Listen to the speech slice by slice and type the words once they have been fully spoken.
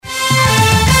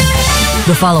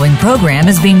The following program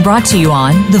is being brought to you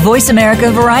on the Voice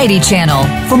America Variety Channel.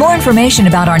 For more information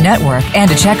about our network and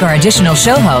to check our additional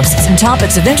show hosts and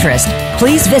topics of interest,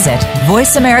 please visit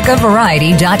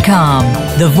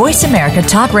voiceamericavariety.com. The Voice America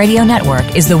Talk Radio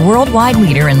Network is the worldwide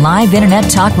leader in live Internet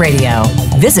talk radio.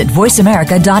 Visit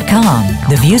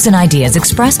voiceamerica.com. The views and ideas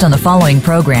expressed on the following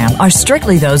program are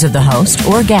strictly those of the host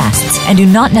or guests and do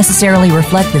not necessarily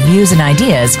reflect the views and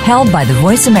ideas held by the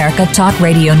Voice America Talk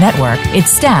Radio Network,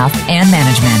 its staff, and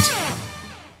management.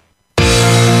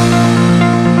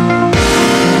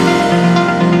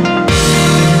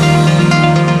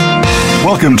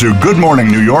 Welcome to Good Morning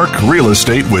New York Real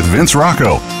Estate with Vince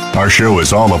Rocco. Our show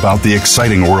is all about the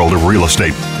exciting world of real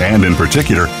estate, and in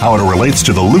particular, how it relates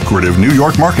to the lucrative New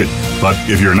York market. But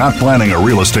if you're not planning a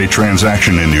real estate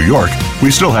transaction in New York,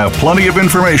 we still have plenty of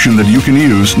information that you can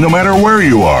use no matter where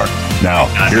you are. Now,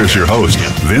 here's your host,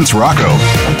 Vince Rocco.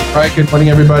 All right, good morning,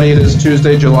 everybody. It is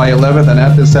Tuesday, July 11th, and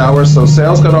at this hour,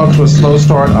 sales got off to a slow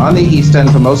start on the East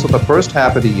End for most of the first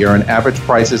half of the year, and average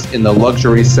prices in the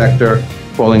luxury sector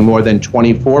falling more than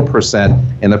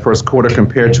 24% in the first quarter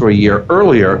compared to a year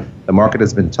earlier. The market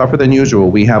has been tougher than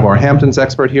usual. We have our Hamptons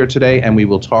expert here today, and we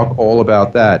will talk all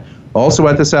about that. Also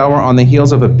at this hour, on the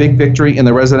heels of a big victory in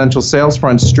the residential sales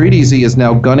front, StreetEasy is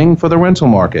now gunning for the rental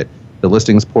market. The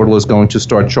listings portal is going to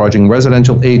start charging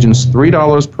residential agents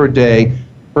 $3 per day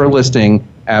per listing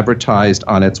advertised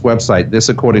on its website. This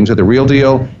according to The Real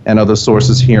Deal and other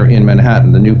sources here in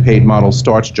Manhattan. The new paid model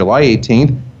starts July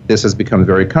 18th. This has become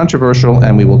very controversial,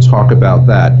 and we will talk about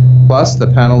that. Plus, the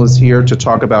panel is here to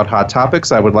talk about hot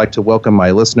topics. I would like to welcome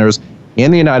my listeners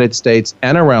in the United States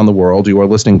and around the world. You are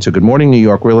listening to Good Morning New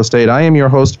York Real Estate. I am your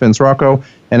host, Vince Rocco,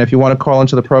 and if you want to call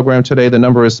into the program today, the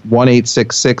number is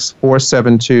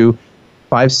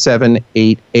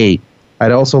 1-866-472-5788.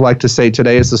 I'd also like to say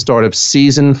today is the start of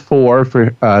Season 4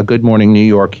 for Good Morning New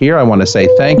York here. I want to say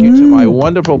thank you to my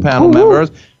wonderful panel members.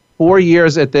 4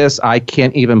 years at this. I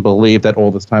can't even believe that all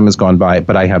this time has gone by,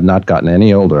 but I have not gotten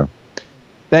any older.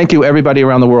 Thank you, everybody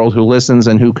around the world who listens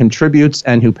and who contributes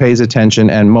and who pays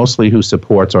attention and mostly who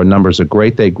supports. Our numbers are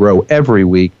great. They grow every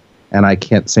week, and I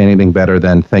can't say anything better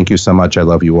than thank you so much. I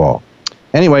love you all.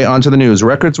 Anyway, on to the news.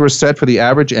 Records were set for the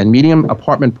average and medium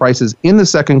apartment prices in the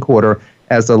second quarter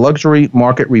as the luxury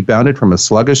market rebounded from a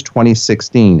sluggish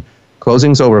 2016.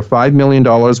 Closings over $5 million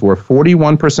were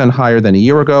 41% higher than a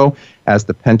year ago as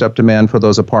the pent-up demand for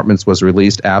those apartments was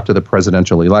released after the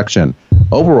presidential election.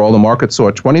 Overall, the market saw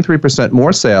 23%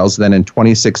 more sales than in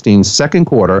 2016's second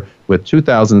quarter, with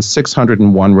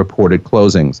 2,601 reported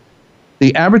closings.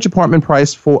 The average apartment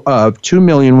price of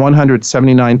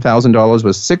 $2,179,000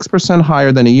 was 6%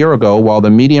 higher than a year ago, while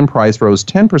the median price rose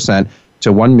 10%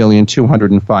 to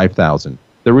 $1,205,000.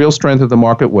 The real strength of the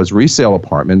market was resale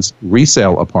apartments,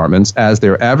 as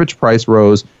their average price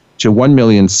rose to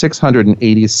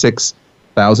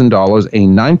 $1,686,000, a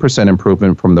 9%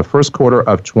 improvement from the first quarter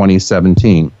of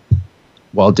 2017.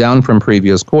 While down from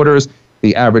previous quarters,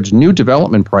 the average new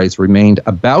development price remained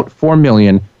about $4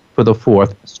 million for the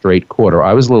fourth straight quarter.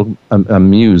 I was a little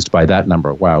amused by that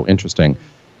number. Wow, interesting.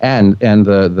 And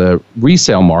the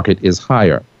resale market is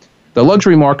higher. The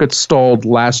luxury market stalled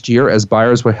last year as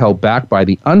buyers were held back by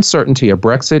the uncertainty of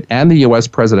Brexit and the U.S.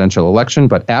 presidential election.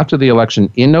 But after the election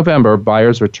in November,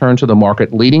 buyers returned to the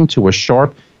market, leading to a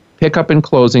sharp pickup in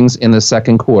closings in the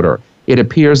second quarter. It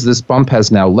appears this bump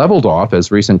has now leveled off as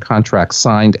recent contract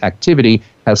signed activity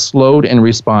has slowed in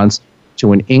response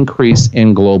to an increase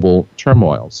in global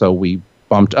turmoil. So we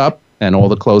bumped up, and all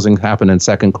the closings happened in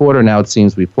second quarter. Now it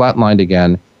seems we flatlined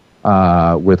again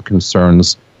with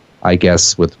concerns, I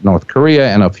guess, with North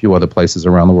Korea and a few other places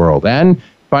around the world. And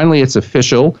finally, it's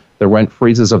official. The rent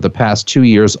freezes of the past 2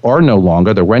 years are no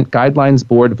longer. The Rent Guidelines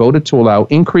Board voted to allow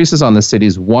increases on the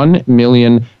city's 1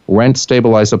 million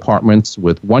rent-stabilized apartments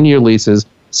with one-year leases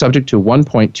subject to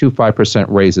 1.25%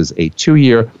 raises, a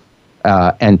 2-year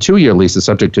and 2-year leases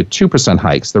subject to 2%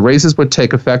 hikes. The raises would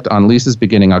take effect on leases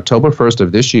beginning October 1st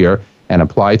of this year and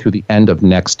apply through the end of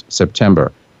next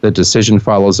September. The decision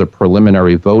follows a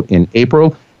preliminary vote in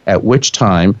April, at which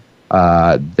time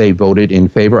they voted in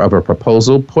favor of a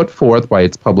proposal put forth by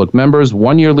its public members.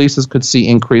 One-year leases could see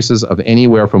increases of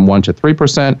anywhere from 1% to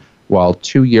 3%, while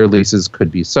 2-year leases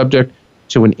could be subject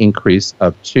to an increase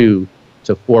of 2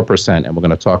 to 4%. And we're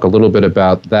going to talk a little bit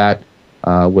about that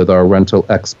with our rental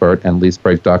expert and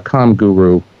LeaseBreak.com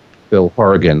guru, Bill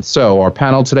Horrigan. So our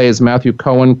panel today is Matthew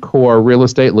Cohen, Core Real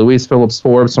Estate, Louise Phillips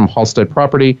Forbes from Halstead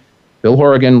Property, Bill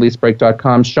Horrigan,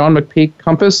 LeaseBreak.com, Sean McPeak,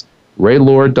 Compass, Ray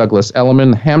Lord, Douglas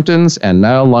Elliman, Hamptons, and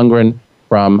Niall Lundgren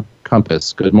from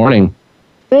Compass. Good morning.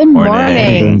 Good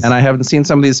morning. And I haven't seen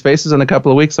some of these faces in a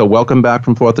couple of weeks, so welcome back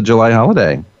from 4th of July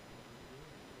holiday.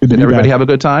 Did everybody have a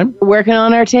good time? We're working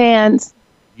on our tans.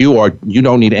 You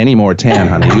don't need any more tan,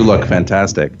 honey. You look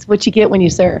fantastic. It's what you get when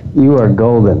you surf. You are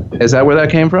golden. Is that where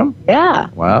that came from? Yeah.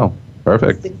 Wow.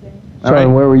 Perfect. All right.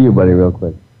 Where were you, buddy, real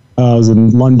quick? I was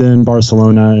in London,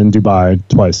 Barcelona, and Dubai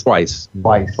twice. Twice.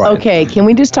 Okay, can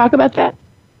we just talk about that?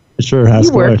 Sure. Are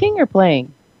you working or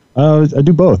playing? I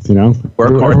do both,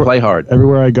 Work hard, play hard.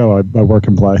 Everywhere I go, I work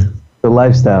and play. The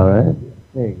lifestyle, right?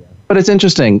 There you go. But it's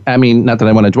interesting. I mean, not that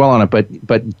I want to dwell on it, but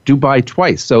Dubai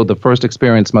twice. So the first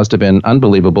experience must have been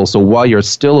unbelievable. So while you're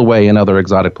still away in other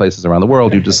exotic places around the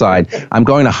world, you decide, I'm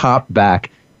going to hop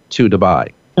back to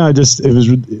Dubai.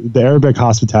 The Arabic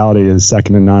hospitality is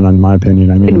second to none, in my opinion.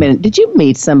 I mean, Wait a minute. Did you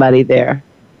meet somebody there?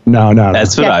 No.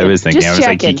 That's what I was thinking. Just I was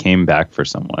like, checking. he came back for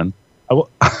someone. I will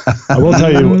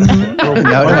tell you.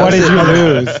 What did you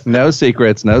lose? No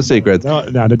secrets. No,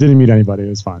 I didn't meet anybody. It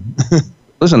was fun.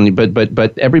 Listen,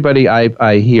 but everybody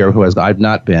I hear who I've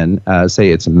not been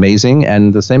say it's amazing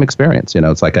and the same experience.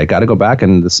 It's like I got to go back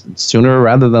and sooner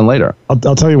rather than later.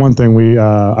 I'll tell you one thing.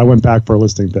 I went back for a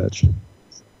listing pitch.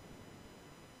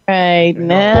 Right,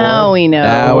 now we know.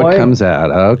 Now it comes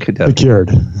out. Okay. Secured.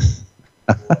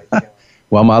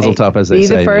 Well, mazel tov, as they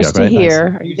say. Be the first to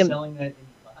hear. Are you selling that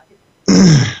in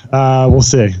Dubai? We'll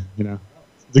see.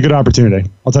 It's a good opportunity.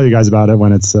 I'll tell you guys about it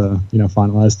when it's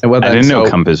finalized. Well, I didn't know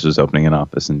Compass was opening an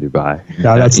office in Dubai.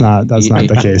 No, that's not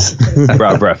the case.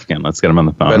 Rob Refkin, let's get him on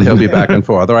the phone. But he'll be back and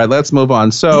forth. All right, let's move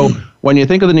on. So when you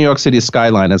think of the New York City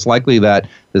skyline, it's likely that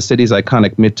the city's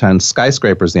iconic midtown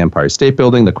skyscrapers, the Empire State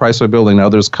Building, the Chrysler Building, and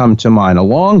others come to mind,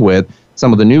 along with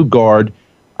some of the new guard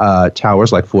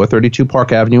towers like 432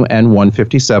 Park Avenue and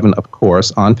 157, of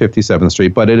course, on 57th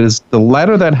Street. But it is the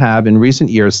latter that have, in recent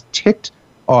years, ticked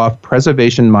off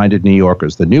preservation-minded New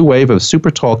Yorkers. The new wave of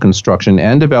super tall construction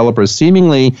and developers'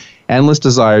 seemingly endless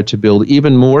desire to build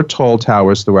even more tall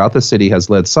towers throughout the city has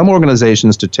led some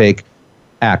organizations to take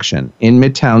action. In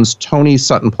Midtown's Tony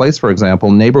Sutton Place, for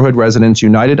example, neighborhood residents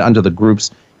united under the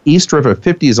group's East River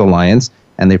 50s Alliance,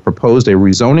 and they proposed a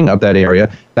rezoning of that area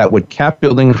that would cap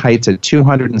building heights at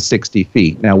 260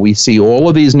 feet. Now, we see all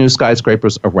of these new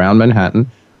skyscrapers around Manhattan,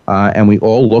 and we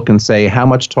all look and say, how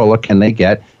much taller can they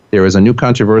get? There is a new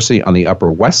controversy on the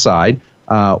Upper West Side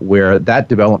where that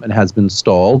development has been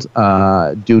stalled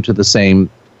due to the same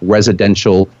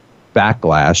residential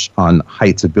backlash on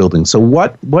heights of buildings. So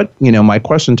my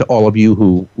question to all of you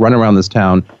who run around this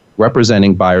town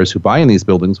representing buyers who buy in these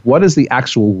buildings, what is the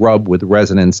actual rub with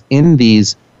residents in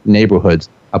these neighborhoods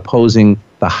opposing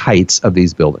the heights of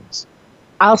these buildings?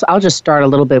 I'll just start a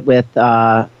little bit with,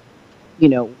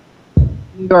 New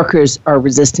Yorkers are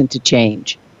resistant to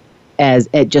change. As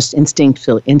just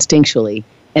instinctually.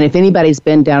 And if anybody's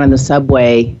been down in the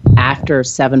subway after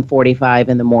 7:45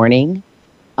 in the morning,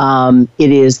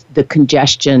 it is the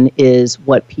congestion is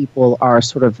what people are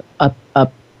sort of up,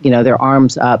 their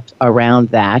arms up around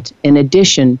that. In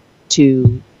addition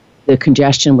to the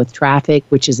congestion with traffic,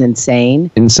 which is insane.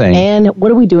 And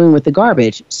what are we doing with the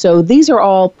garbage? So these are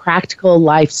all practical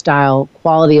lifestyle,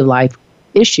 quality of life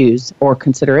issues or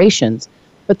considerations.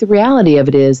 But the reality of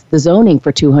it is the zoning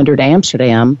for 200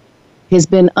 Amsterdam has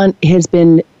been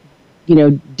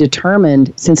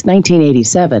determined since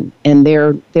 1987, and they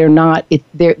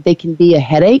can be a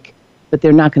headache, but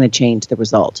they're not going to change the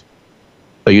result.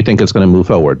 So you think it's going to move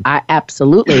forward?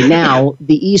 Absolutely. Now,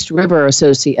 the East River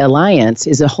Alliance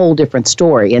is a whole different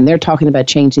story, and they're talking about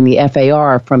changing the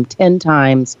FAR from 10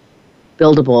 times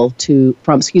buildable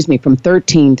from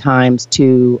 13 times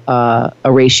to a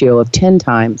ratio of 10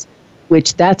 times.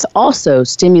 Which that's also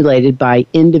stimulated by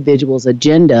individuals'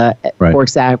 agenda. Right. For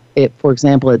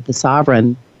example, at the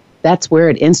Sovereign, that's where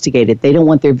it instigated. They don't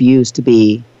want their views to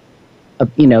be,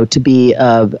 obstructive.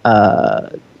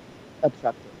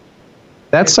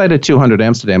 That site at 200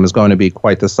 Amsterdam is going to be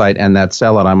quite the site, and that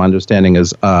sellout, I'm understanding,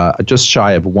 is just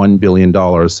shy of $1 billion.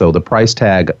 So the price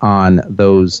tag on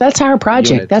those... That's our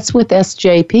project. Units. That's with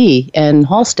SJP and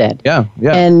Halstead. Yeah.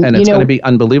 And it's going to be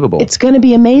unbelievable. It's going to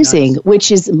be amazing,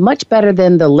 which is much better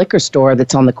than the liquor store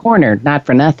that's on the corner, not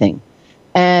for nothing.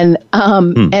 And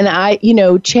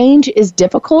change is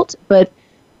difficult, but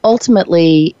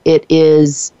ultimately it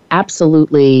is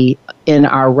absolutely in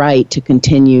our right to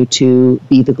continue to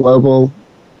be the global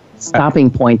stopping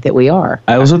point that we are.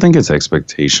 I also think it's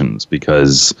expectations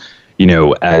because,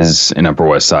 as an Upper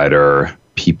West Sider,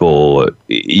 people,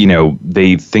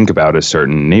 they think about a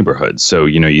certain neighborhood. So,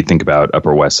 you think about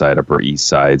Upper West Side, Upper East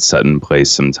Side, Sutton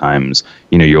Place sometimes,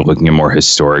 you're looking at more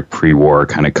historic pre-war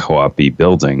kind of co-op-y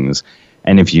buildings.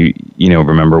 And if you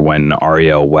remember when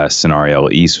Ariel West and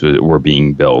Ariel East were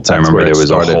being built, I remember there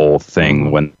was a whole thing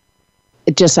when...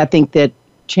 I think that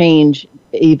change,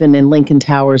 even in Lincoln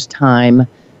Tower's time,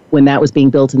 when that was being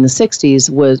built in the 60s,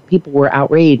 was people were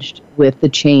outraged with the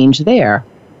change there.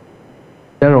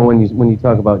 In general, when you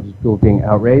talk about just people being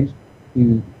outraged,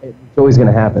 it's always going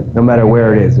to happen, no matter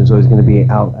where it is. There's always going to be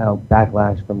out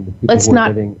backlash from the people who are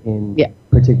living in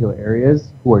particular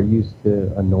areas who are used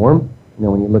to a norm. You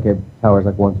know, when you look at towers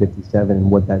like 157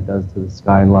 and what that does to the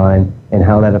skyline and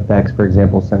how that affects, for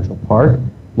example, Central Park.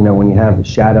 You know, when you have the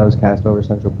shadows cast over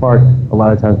Central Park, a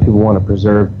lot of times people want to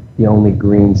preserve the only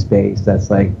green space that's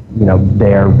like, you know,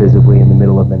 there visibly in the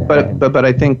middle of Manhattan. But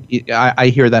I think I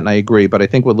hear that and I agree. But I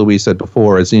think what Louise said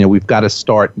before is, you know, we've got to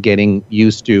start getting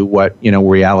used to what, you know,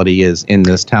 reality is in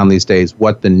this town these days,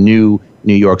 what the new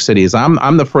New York City is.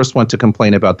 I'm the first one to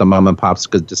complain about the mom and pops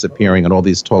disappearing and all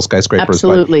these tall skyscrapers.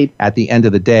 Absolutely. But at the end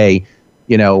of the day,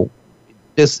 you know,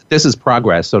 this is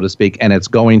progress, so to speak, and it's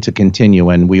going to continue.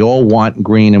 And we all want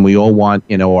green and we all want,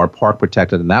 you know, our park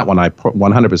protected. And that one, I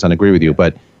 100% agree with you.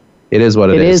 But it is what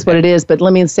it is. It is what it is. But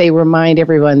let me remind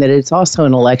everyone that it's also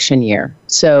an election year.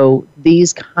 So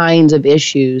these kinds of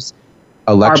issues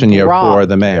election year for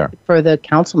the mayor, for the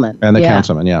councilman, and the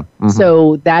councilman. Yeah. Mm-hmm.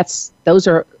 So those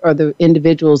are the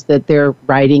individuals that they're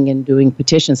writing and doing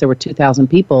petitions. There were 2,000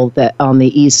 people that on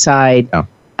the East Side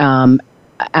Alliance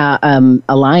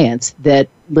that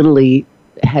literally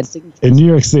had signatures. In New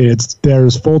York City,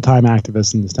 there's full-time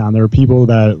activists in this town. There are people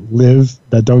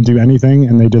that don't do anything,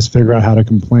 and they just figure out how to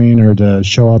complain or to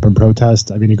show up and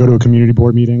protest. I mean, you go to a community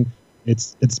board meeting,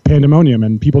 it's pandemonium,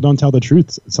 and people don't tell the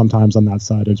truth sometimes on that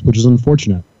side, which is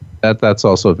unfortunate. That's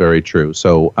also very true.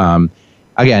 So,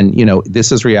 again, you know,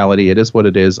 this is reality. It is what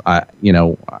it is. I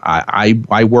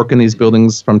work in these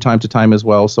buildings from time to time as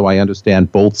well, so I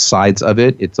understand both sides of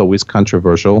it. It's always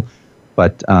controversial,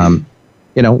 but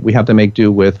you know, we have to make do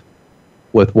with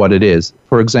what it is.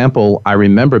 For example, I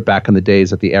remember back in the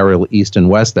days at the aerial east and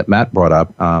west that Matt brought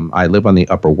up. I live on the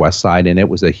Upper West Side, and it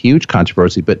was a huge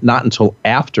controversy, but not until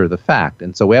after the fact.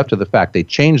 And so after the fact, they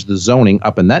changed the zoning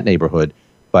up in that neighborhood,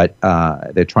 but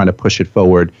they're trying to push it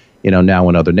forward, you know, now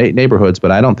in other neighborhoods.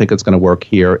 But I don't think it's going to work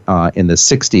here in the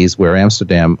 60s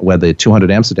where the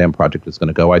 200 Amsterdam project is going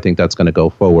to go. I think that's going to go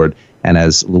forward. And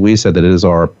as Louise said, that it is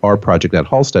our project at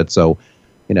Halstead. So,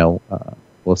 you know,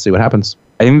 we'll see what happens.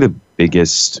 I think the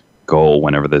biggest goal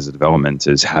whenever there's a development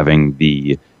is having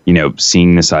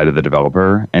seeing the side of the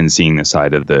developer and seeing the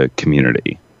side of the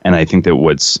community. And I think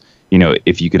that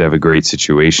if you could have a great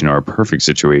situation or a perfect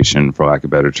situation, for lack of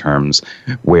better terms,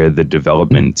 where the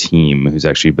development team who's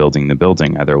actually building the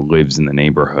building either lives in the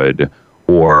neighborhood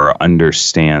or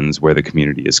understands where the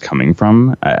community is coming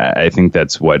from, I think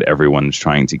that's what everyone's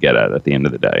trying to get at the end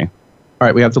of the day. All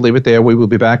right, we have to leave it there. We will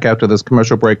be back after this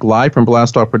commercial break live from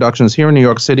Blast Off Productions here in New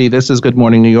York City. This is Good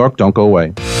Morning New York. Don't go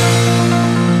away.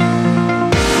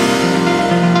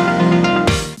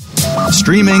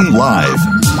 Streaming live,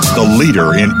 the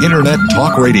leader in Internet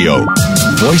talk radio,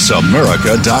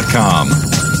 VoiceAmerica.com.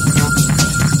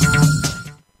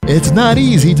 It's not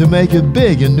easy to make it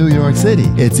big in New York City.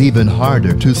 It's even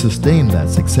harder to sustain that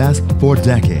success for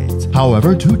decades.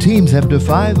 However, two teams have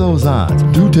defied those odds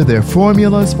due to their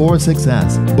formulas for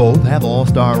success. Both have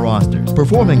all-star rosters,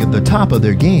 performing at the top of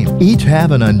their game. Each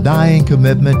have an undying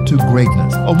commitment to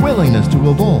greatness, a willingness to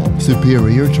evolve,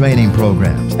 superior training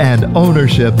programs, and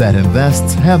ownership that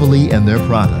invests heavily in their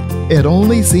product. It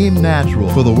only seemed natural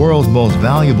for the world's most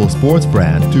valuable sports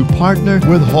brand to partner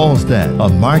with Halstead, a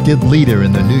market leader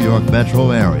in the New York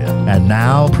metro area, and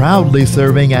now proudly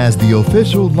serving as the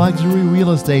official luxury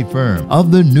real estate firm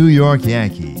of the New York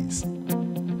Yankees.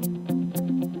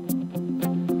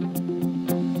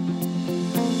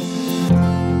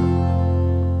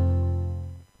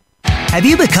 Have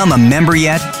you become a member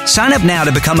yet? Sign up now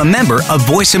to become a member of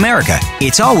Voice America.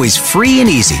 It's always free and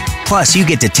easy. Plus, you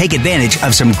get to take advantage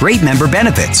of some great member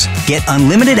benefits. Get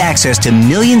unlimited access to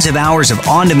millions of hours of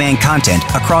on-demand content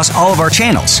across all of our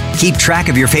channels. Keep track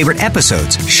of your favorite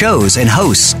episodes, shows, and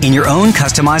hosts in your own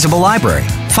customizable library.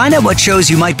 Find out what shows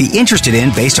you might be interested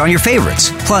in based on your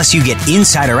favorites. Plus, you get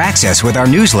insider access with our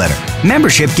newsletter.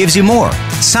 Membership gives you more.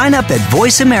 Sign up at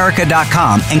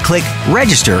voiceamerica.com and click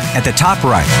register at the top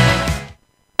right.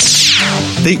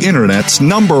 The Internet's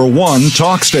 #1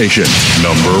 talk station.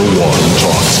 #1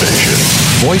 talk station.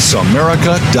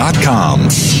 VoiceAmerica.com.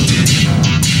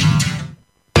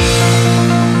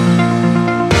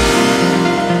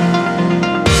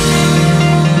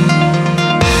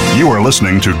 You are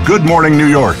listening to Good Morning New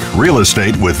York, Real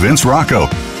Estate with Vince Rocco.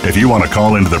 If you want to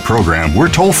call into the program, we're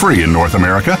toll-free in North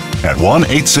America at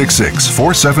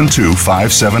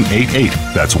 1-866-472-5788.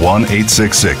 That's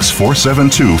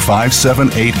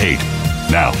 1-866-472-5788.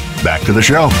 Now, back to the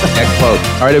show. All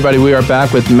right, everybody, we are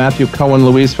back with Matthew Cohen,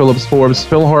 Louise Phillips Forbes,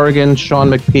 Phil Horrigan, Sean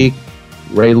McPeak,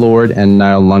 Ray Lord and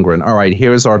Niall Lundgren. All right,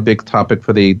 here's our big topic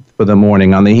for the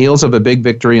morning. On the heels of a big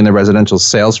victory in the residential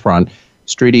sales front,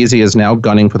 StreetEasy is now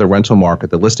gunning for the rental market.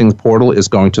 The listings portal is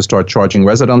going to start charging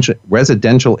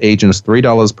residential agents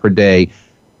 $3 per day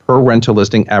per rental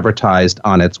listing advertised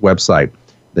on its website.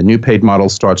 The new paid model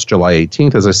starts July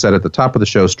 18th. As I said at the top of the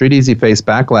show, StreetEasy faced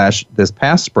backlash this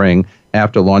past spring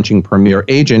after launching Premier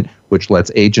Agent, which lets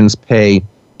agents pay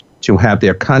to have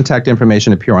their contact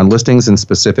information appear on listings in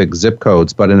specific zip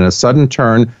codes. But in a sudden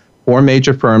turn, 4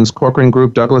 major firms, Corcoran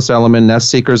Group, Douglas Elliman,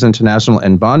 Nest Seekers International,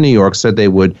 and Bond New York, said they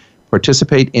would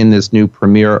participate in this new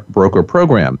Premier Broker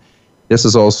program. This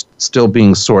is all still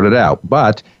being sorted out,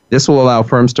 but this will allow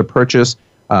firms to purchase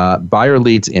buyer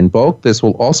leads in bulk. This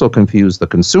will also confuse the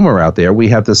consumer out there. We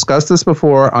have discussed this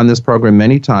before on this program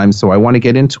many times, so I want to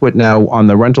get into it now on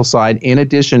the rental side in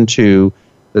addition to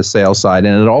the sales side,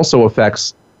 and it also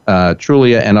affects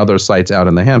Trulia and other sites out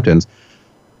in the Hamptons.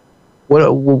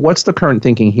 What's the current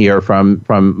thinking here from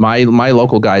my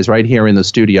local guys right here in the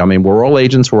studio? I mean, we're all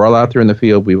agents. We're all out there in the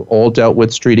field. We've all dealt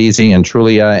with StreetEasy and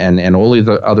Trulia and all of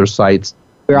the other sites.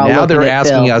 Now they're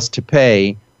asking us to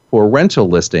pay for rental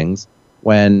listings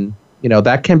when,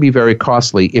 that can be very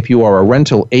costly if you are a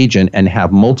rental agent and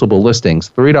have multiple listings.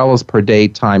 $3 per day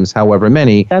times however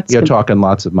many, you're talking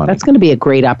lots of money. That's going to be a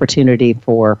great opportunity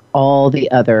for all the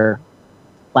other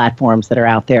platforms that are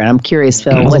out there. And I'm curious,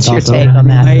 Phil, what's your take on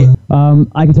that?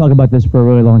 I can talk about this for a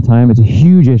really long time. It's a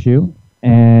huge issue,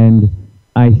 and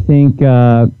I think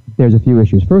there's a few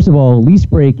issues. First of all, Lease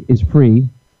Break is free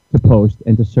to post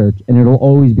and to search, and it'll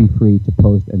always be free to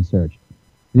post and search.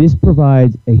 This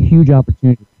provides a huge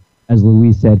opportunity, as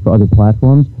Louise said, for other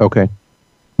platforms. Okay.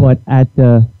 But at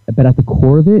the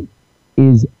core of it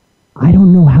is, I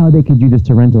don't know how they could do this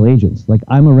to rental agents. Like,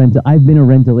 I've been a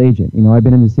rental agent. I've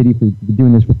been in the city for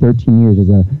doing this for 13 years as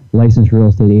a licensed real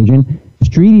estate agent.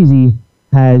 StreetEasy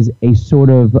has a sort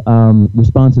of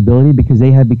responsibility because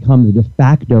they have become the de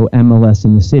facto MLS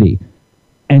in the city.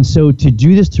 And so to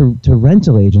do this to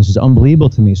rental agents is unbelievable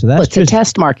to me. So that's it's a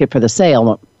test market for the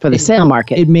sale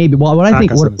market. It may be. Well, what I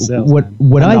think, I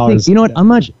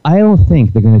don't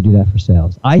think they're going to do that for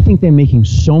sales. I think they're making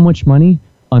so much money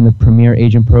on the Premier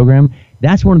Agent program.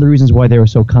 That's one of the reasons why they were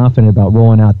so confident about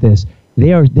rolling out this. They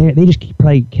just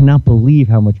probably cannot believe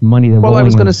how much money they're rolling. Well, I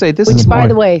was going to say, this is by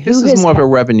the way, this is more of a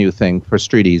revenue thing for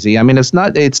StreetEasy. I mean,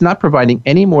 it's not providing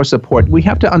any more support. We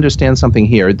have to understand something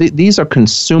here. These are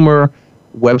consumer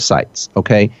websites,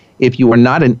 okay? If you are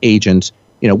not an agent,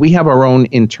 we have our own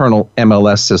internal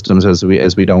MLS systems, as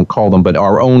we don't call them, but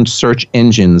our own search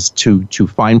engines to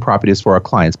find properties for our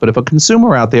clients. But if a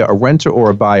consumer out there, a renter or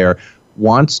a buyer,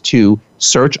 wants to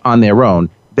search on their own,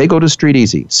 they go to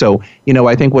StreetEasy. So,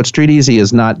 I think what StreetEasy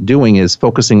is not doing is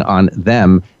focusing on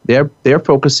them. They're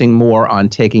focusing more on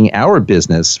taking our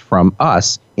business from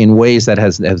us in ways that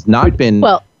has not been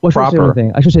proper.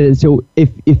 I should say that. So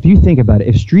if you think about it,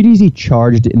 if StreetEasy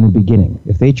charged in the beginning,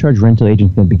 if they charged rental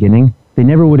agents in the beginning, they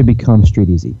never would have become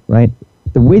StreetEasy, right?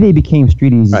 The way they became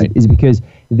StreetEasy is because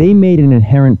they made an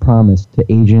inherent promise to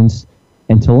agents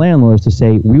and to landlords to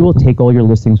say, we will take all your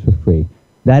listings for free.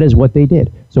 That is what they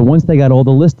did. So once they got all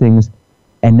the listings,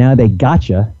 and now they got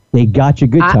you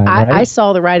good time, right? I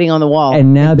saw the writing on the wall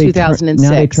and now in 2006.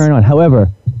 Now they turn on. However,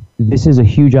 this is a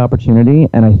huge opportunity,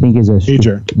 and I think is a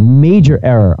major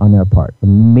error on their part. A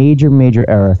major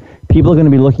error. People are going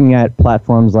to be looking at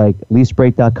platforms like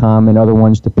leasebreak.com and other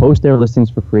ones to post their listings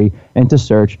for free and to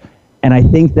search. And I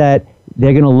think that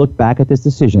they're going to look back at this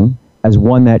decision as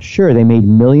one that, sure, they made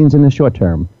millions in the short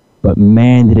term, but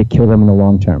man, did it kill them in the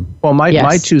long term. Well,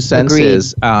 my 2 cents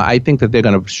is I think that they're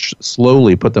going to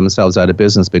slowly put themselves out of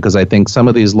business because I think some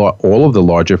of these, all of the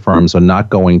larger firms are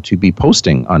not going to be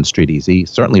posting on StreetEasy,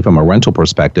 certainly from a rental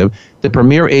perspective. The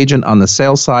Premier Agent on the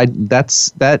sales side,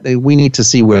 we need to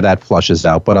see where that flushes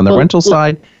out. But on the rental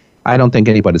side, I don't think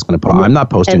anybody's going to post. I'm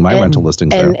not posting my rental listings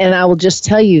there. And I will just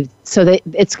tell you, so that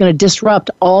it's going to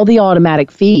disrupt all the automatic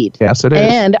feed. Yes, it is.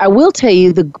 And I will tell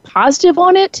you the positive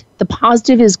on it. The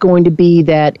positive is going to be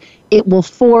that it will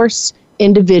force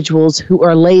individuals who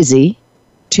are lazy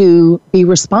to be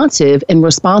responsive and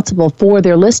responsible for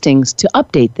their listings to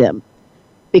update them.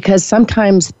 Because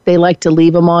sometimes they like to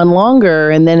leave them on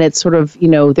longer, and then it's sort of,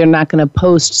 they're not going to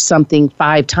post something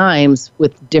 5 times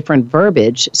with different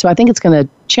verbiage. So I think it's going to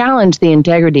challenge the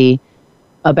integrity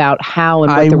about how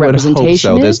and what the representation is.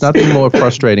 I would hope so. There's nothing more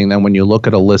frustrating than when you look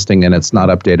at a listing and it's not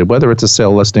updated, whether it's a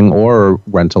sale listing or a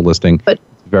rental listing. But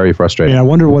it's very frustrating. I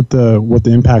wonder what the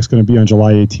impact's going to be on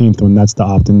July 18th when that's the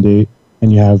opt-in date,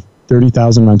 and you have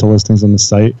 30,000 rental listings on the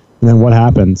site. And then what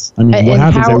happens? I mean, what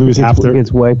happens? They lose half their... It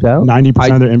gets wiped out?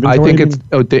 90% of their inventory? I think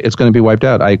it's going to be wiped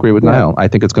out. I agree with Niall. I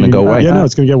think it's going to go away. Yeah, no,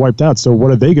 it's going to get wiped out. So what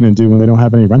are they going to do when they don't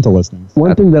have any rental listings?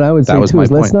 One thing that I would say, too,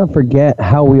 is let's not forget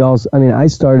how we also... I mean, I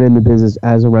started in the business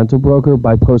as a rental broker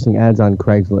by posting ads on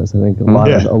Craigslist. I think a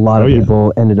lot of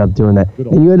people ended up doing that.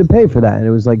 And you had to pay for that. And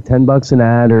it was like $10 an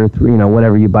ad or,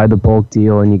 whatever. You buy the bulk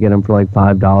deal and you get them for like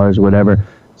 $5 or whatever.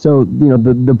 So,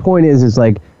 the point is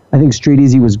like, I think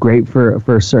StreetEasy was great for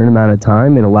a certain amount of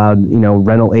time. It allowed,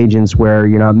 rental agents where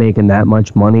you're not making that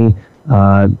much money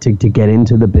to get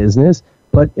into the business.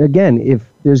 But again, if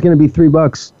there's going to be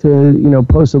 $3 to,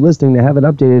 post a listing to have it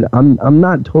updated, I'm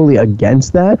not totally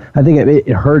against that. I think it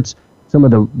hurts some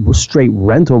of the straight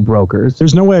rental brokers.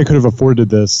 There's no way I could have afforded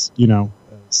this,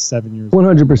 7 years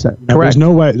 100%. Correct.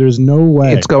 There's no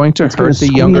way. It's going to hurt the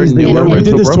younger. We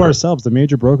did this to ourselves. The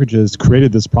major brokerages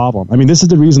created this problem. I mean, this is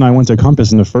the reason I went to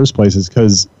Compass in the first place, is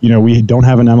because, we don't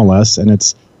have an MLS, and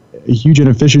it's a huge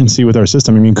inefficiency with our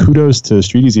system. I mean, kudos to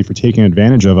StreetEasy for taking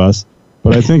advantage of us.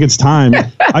 But I think it's time.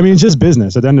 I mean, it's just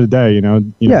business. At the end of the day,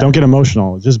 don't get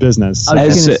emotional. It's just business. I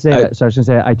was going to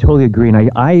say, I totally agree.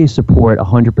 And I support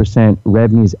 100%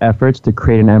 Revenue's efforts to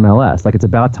create an MLS. Like, it's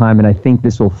about time, and I think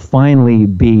this will finally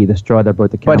be the straw that broke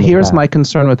the camel's back. But here's my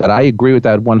concern with that. I agree with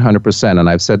that 100%, and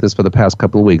I've said this for the past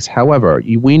couple of weeks. However,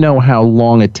 we know how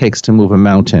long it takes to move a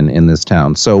mountain in this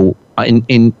town. So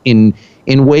in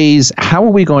ways, how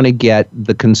are we going to get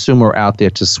the consumer out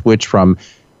there to switch from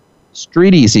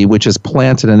StreetEasy, which is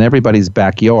planted in everybody's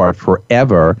backyard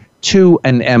forever, to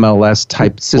an MLS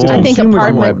type system? I think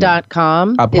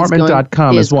apartment.com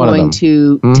is one of them. Going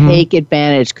to take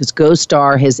advantage, because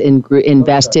CoStar has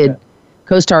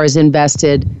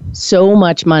invested so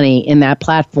much money in that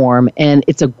platform, and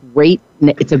it's a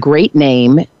great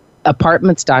name.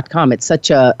 Apartments.com. It's such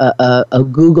a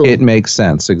Google. It makes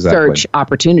sense, exactly. Search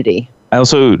opportunity. I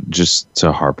also, just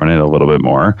to harp on it a little bit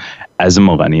more, as a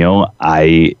millennial,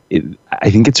 I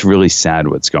think it's really sad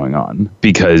what's going on,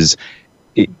 because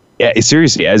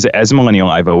seriously, as a millennial,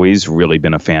 I've always really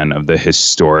been a fan of the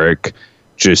historic,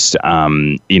 just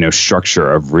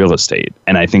structure of real estate.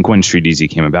 And I think when StreetEasy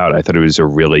came about, I thought it was a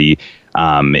really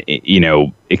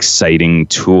exciting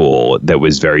tool that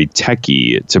was very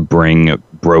techy to bring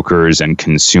brokers and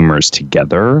consumers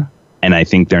together. And I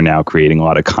think they're now creating a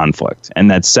lot of conflict,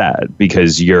 and that's sad,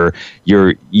 because it's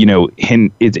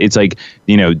like,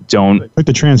 don't put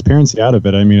the transparency out of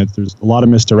it. I mean, there's a lot of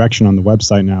misdirection on the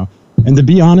website now, and to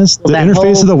be honest, the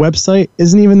interface of the website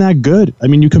isn't even that good. I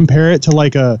mean, you compare it to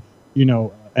like an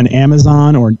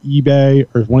Amazon or an eBay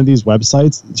or one of these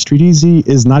websites. StreetEasy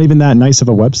is not even that nice of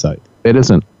a website. It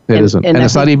isn't. It isn't. And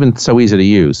it's not even so easy to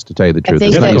use, to tell you the truth.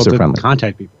 It's not user-friendly.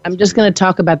 Contact people. I'm just going to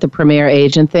talk about the Premier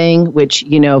Agent thing, which,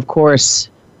 of course,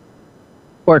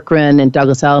 Corcoran and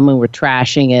Douglas Elliman were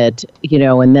trashing it,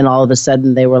 and then all of a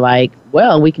sudden they were like,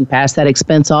 well, we can pass that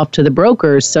expense off to the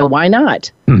brokers, so why not?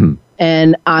 Mm-hmm.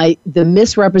 And the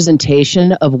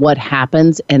misrepresentation of what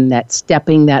happens and that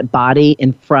stepping that body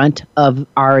in front of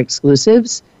our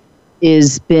exclusives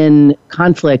has been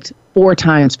conflict 4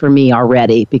 times for me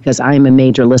already, because I'm a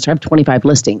major lister. I have 25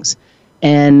 listings.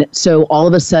 And so all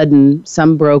of a sudden,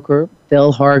 some broker,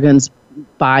 Phil Hargan's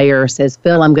buyer, says,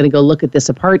 Phil, I'm going to go look at this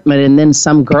apartment. And then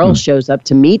some girl shows up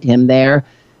to meet him there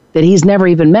that he's never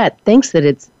even met, thinks that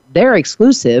it's their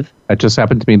exclusive. That just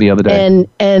happened to me the other day.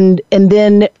 And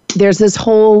then there's this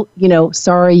whole,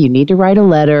 sorry, you need to write a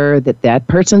letter that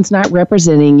person's not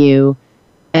representing you.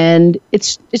 And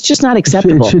it's just not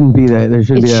acceptable. It shouldn't be that. There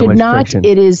shouldn't be that much friction.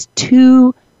 It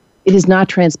is not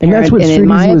transparent. And that's what in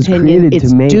my opinion,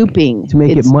 it's duping. To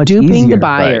make it much easier. Duping the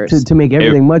buyers. Right. To make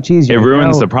everything much easier. It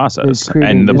ruins the process.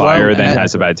 And the buyer then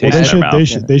has a bad taste in their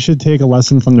mouth. They should take a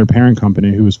lesson from their parent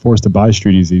company, who was forced to buy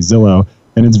StreetEasy, Zillow.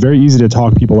 And it's very easy to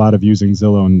talk people out of using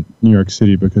Zillow in New York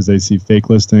City, because they see fake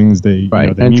listings. They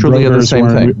and truly the same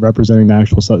thing, representing the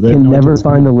actual site. You can never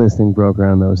find a listing broker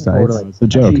on those sites. It's a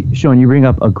joke. Actually, Sean, you bring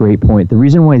up a great point. The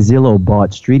reason why Zillow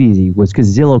bought StreetEasy was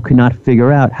because Zillow could not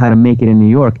figure out how to make it in New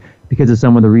York because of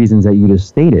some of the reasons that you just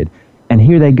stated. And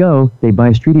here they go, they buy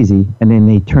StreetEasy, and then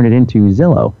they turn it into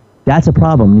Zillow. That's a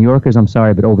problem. New Yorkers, I'm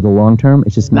sorry, but over the long term,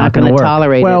 it's just not going to work.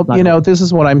 Tolerate it. Well, this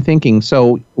is what I'm thinking.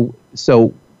 So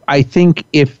I think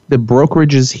if the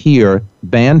brokerages here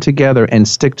band together and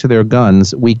stick to their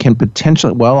guns, we can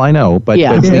potentially, but we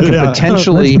can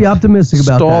potentially let's be optimistic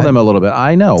about stall them a little bit.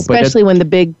 I know. Especially when the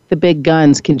big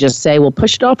guns can just say, well,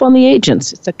 push it off on the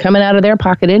agents. It's coming out of their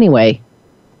pocket anyway.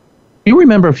 You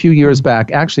remember a few years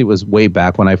back, actually it was way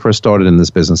back when I first started in this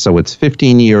business, so it's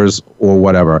 15 years or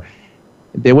whatever.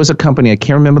 There was a company, I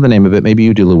can't remember the name of it, maybe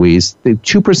you do, Louise, the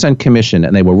 2% commission,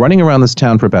 and they were running around this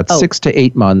town for about 6 to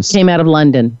 8 months. Came out of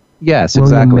London. Yes,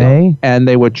 William exactly. May. And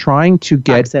they were trying to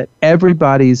get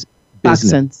everybody's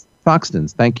business.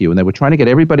 Foxtons, thank you. And they were trying to get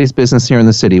everybody's business here in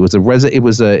the city. It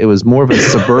was more of a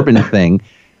suburban thing.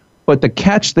 But the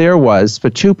catch there was, for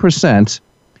 2%,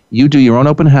 you do your own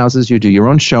open houses, you do your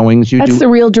own showings, That's do the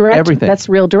Real Direct. everything. That's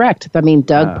Real Direct. I mean,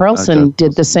 Doug Pearlson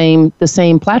did the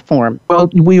same platform. Well,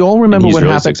 we all remember what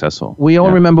happened. Successful. We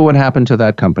all remember what happened to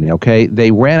that company, okay?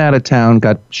 They ran out of town,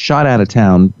 got shot out of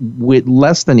town with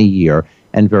less than a year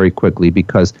and very quickly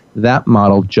because that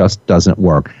model just doesn't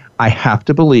work. I have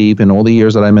to believe in all the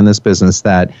years that I'm in this business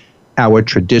that our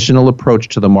traditional approach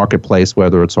to the marketplace,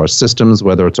 whether it's our systems,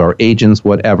 whether it's our agents,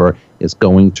 whatever, is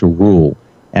going to rule.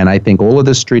 And I think all of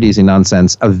this street easy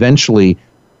nonsense, eventually,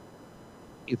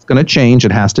 it's going to change.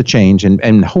 It has to change,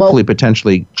 and hopefully,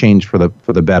 potentially change for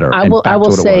the better. I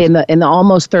will say in the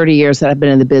almost 30 years that I've been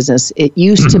in the business, it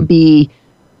used to be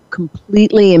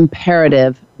completely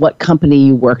imperative what company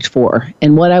you worked for.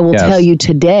 And what I will tell you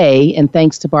today, and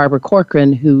thanks to Barbara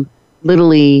Corcoran, who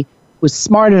literally was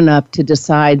smart enough to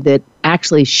decide that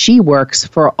actually she works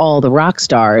for all the rock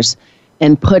stars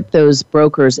and put those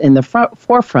brokers in the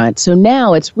forefront. So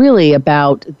now it's really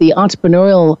about the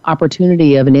entrepreneurial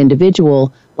opportunity of an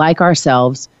individual like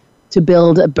ourselves to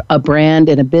build a brand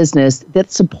and a business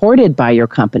that's supported by your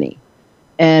company.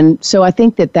 And so I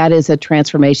think that is a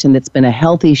transformation that's been a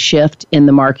healthy shift in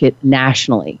the market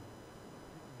nationally.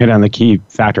 And the key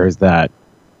factor is that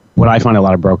what I find a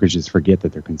lot of brokerages forget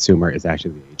that their consumer is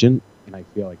actually the agent. And I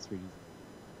feel like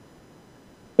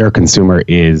their consumer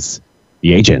is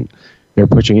the agent. They're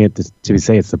pushing it to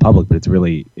say it's the public, but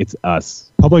it's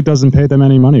us. Public doesn't pay them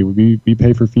any money. We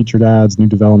pay for featured ads, new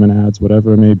development ads,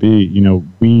 whatever it may be.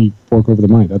 We fork over the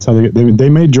money. That's how they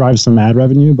may drive some ad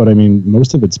revenue, but I mean,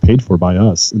 most of it's paid for by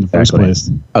us in the first place.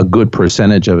 A good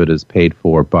percentage of it is paid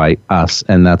for by us,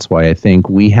 and that's why I think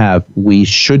we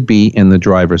should be in the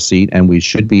driver's seat, and we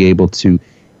should be able to,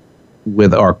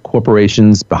 with our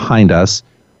corporations behind us,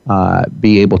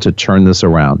 be able to turn this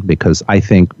around. Because I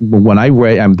think when I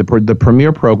read the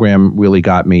Premier program really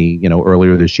got me,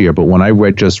 earlier this year. But when I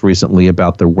read just recently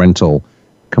about the rental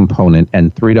component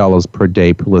and $3 per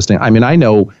day per listing, I mean, I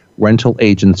know rental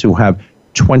agents who have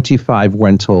 25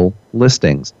 rental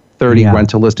listings, 30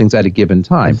 rental listings at a given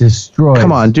time.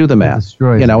 Come on, do the math.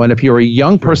 And if you're a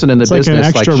young person in the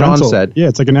business, like Sean said,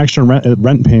 it's like an extra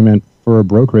rent payment for a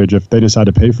brokerage if they decide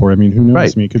to pay for it. I mean, who knows?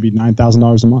 Right. I mean, it could be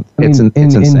 $9,000 a month. It's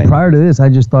insane. And prior to this, I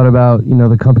just thought about,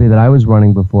 the company that I was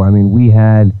running before. I mean, we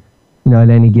had, at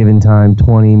any given time,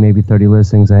 20, maybe 30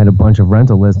 listings. I had a bunch of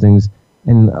rental listings,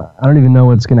 and I don't even know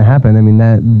what's going to happen. I mean,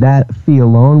 that fee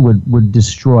alone would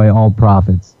destroy all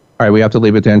profits. All right, we have to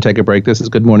leave it there and take a break. This is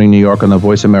Good Morning New York on the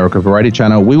Voice America Variety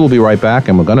Channel. We will be right back,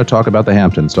 and we're going to talk about the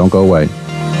Hamptons. Don't go away.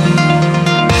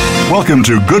 Welcome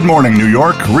to Good Morning New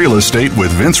York Real Estate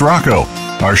with Vince Rocco.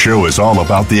 Our show is all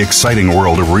about the exciting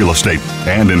world of real estate,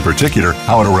 and in particular,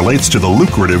 how it relates to the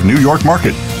lucrative New York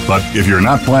market. But if you're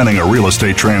not planning a real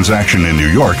estate transaction in New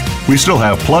York, we still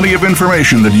have plenty of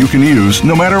information that you can use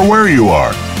no matter where you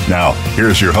are. Now,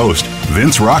 here's your host,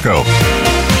 Vince Rocco.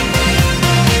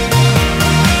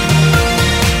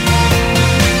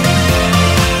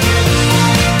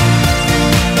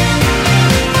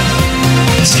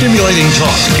 Stimulating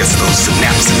talk gets those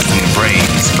synapses in the brain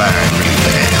firing really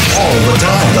fast. All the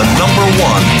time. The #1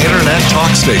 internet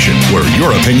talk station where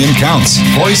your opinion counts.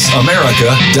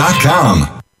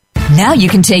 VoiceAmerica.com. Now you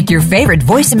can take your favorite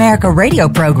Voice America radio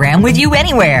program with you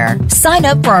anywhere. Sign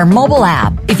up for our mobile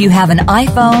app if you have an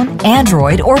iPhone,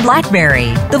 Android, or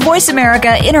BlackBerry. The Voice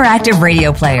America Interactive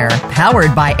Radio Player,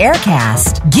 powered by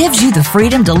Aircast, gives you the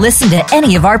freedom to listen to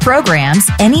any of our programs,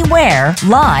 anywhere,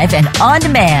 live and on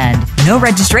demand. No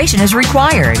registration is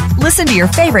required. Listen to your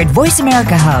favorite Voice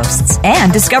America hosts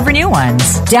and discover new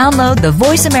ones. Download the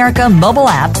Voice America mobile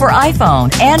app for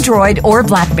iPhone, Android, or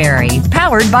BlackBerry,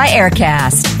 powered by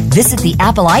Aircast. Visit the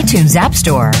Apple iTunes App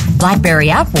Store,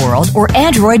 BlackBerry App World, or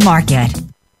Android Market.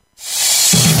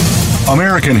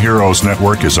 American Heroes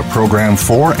Network is a program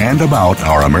for and about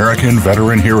our American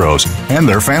veteran heroes and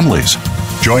their families.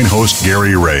 Join host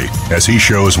Gary Ray as he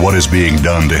shows what is being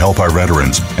done to help our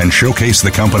veterans and showcase the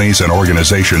companies and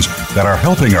organizations that are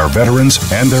helping our veterans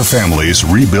and their families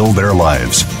rebuild their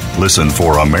lives. Listen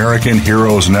for American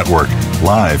Heroes Network,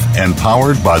 live and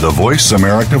powered by the Voice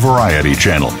America Variety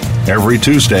Channel, every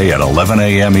Tuesday at 11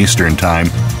 a.m. Eastern Time,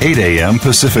 8 a.m.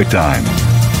 Pacific Time.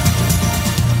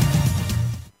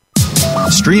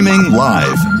 Streaming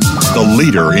live, the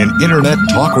leader in Internet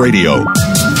Talk Radio,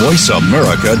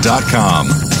 VoiceAmerica.com.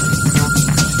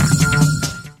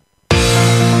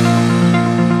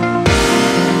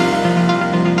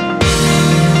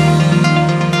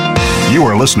 You You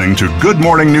are listening to Good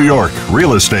Morning New York,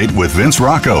 Real Estate with Vince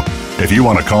Rocco. If you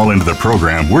want to call into the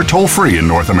program, we're toll-free in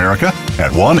North America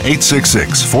at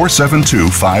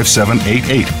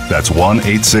 1-866-472-5788. That's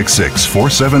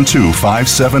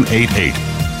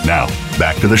 1-866-472-5788. Now,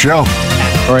 back to the show.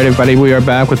 All right, everybody, we are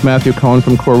back with Matthew Cohen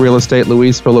from Core Real Estate,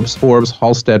 Louise Phillips Forbes,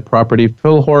 Halstead Property,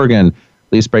 Phil Horgan,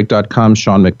 LeaseBreak.com,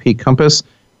 Sean McPee, Compass,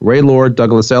 Ray Lord,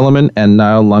 Douglas Elliman, and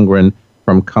Niall Lundgren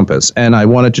from Compass. And I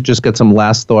wanted to just get some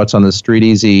last thoughts on the Street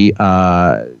Easy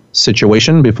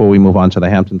situation before we move on to the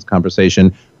Hamptons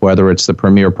conversation, whether it's the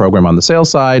premier program on the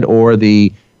sales side or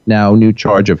the now new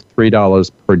charge of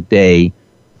 $3 per day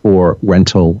for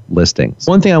rental listings.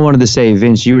 One thing I wanted to say,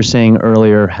 Vince, you were saying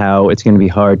earlier how it's going to be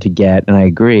hard to get, and I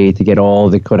agree, to get all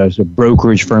the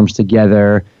brokerage firms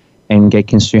together and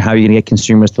get how are you going to get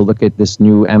consumers to look at this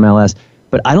new MLS?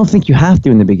 But I don't think you have to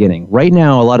in the beginning. Right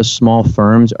now, a lot of small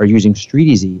firms are using Street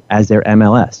Easy as their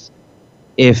MLS.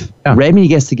 If Redmond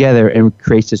gets together and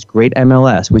creates this great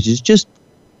MLS, which is just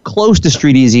close to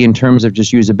Street Easy in terms of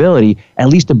just usability, at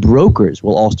least the brokers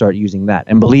will all start using that.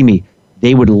 And believe me,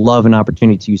 they would love an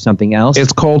opportunity to use something else.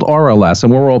 It's called RLS,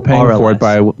 and we're all paying for it,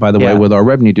 by the way, with our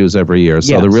revenue dues every year.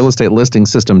 So the real estate listing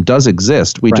system does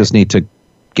exist. We just need to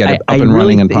get it up and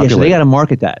running and populate. So they got to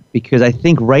market that, because I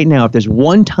think right now, if there's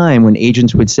one time when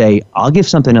agents would say, I'll give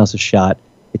something else a shot,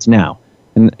 it's now.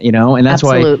 And and that's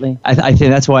why I think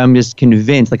that's why I'm just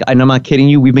convinced. Like, and I'm not kidding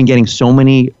you. We've been getting so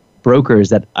many brokers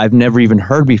that I've never even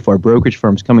heard before. Brokerage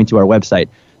firms coming to our website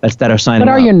that are signing.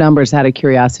 What are your numbers, out of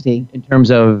curiosity, in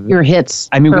terms of your hits?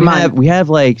 I mean, we have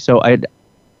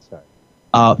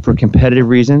for competitive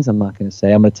reasons, I'm not going to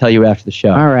say. I'm going to tell you after the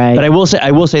show. All right. But I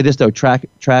will say this though: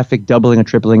 traffic doubling or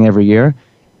tripling every year.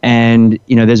 And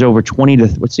there's over 20 to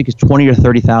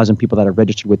 30,000 people that are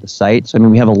registered with the site. So I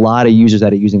mean, we have a lot of users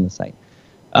that are using the site.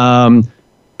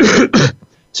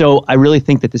 So I really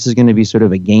think that this is going to be sort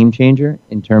of a game changer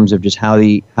in terms of just how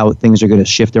things are going to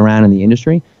shift around in the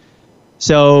industry.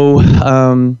 So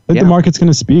the market's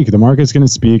going to speak. The market's going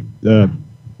to speak.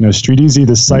 Street Easy,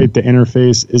 the site, the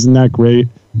interface isn't that great.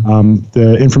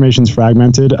 The information's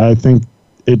fragmented. I think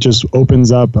it just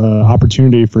opens up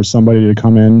opportunity for somebody to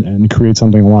come in and create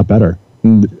something a lot better.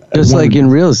 Just like in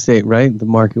real estate, right? The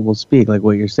market will speak, like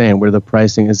what you're saying, where the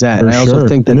pricing is at. And I also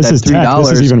think that $3, this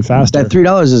is even faster. That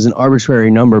 $3 is an arbitrary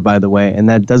number, by the way, and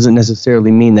that doesn't necessarily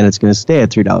mean that it's going to stay at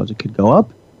 $3. It could go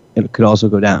up, and it could also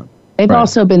go down. They've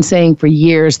also been saying for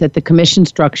years that the commission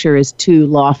structure is too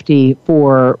lofty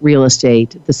for real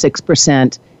estate, the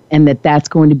 6%, and that's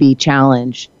going to be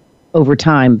challenged over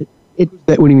time. What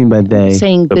do you mean by they?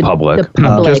 Saying the public.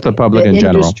 Just the public in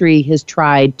general. The industry has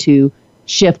tried to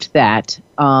shift that.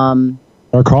 Our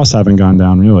costs haven't gone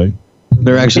down, really.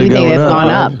 They're actually going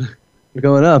up. They're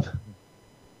going up.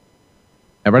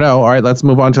 Never know. All right, let's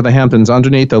move on to the Hamptons.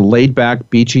 Underneath the laid-back,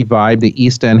 beachy vibe the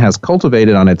East End has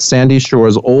cultivated on its sandy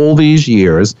shores all these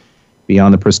years,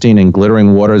 beyond the pristine and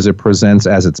glittering waters it presents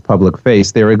as its public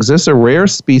face, there exists a rare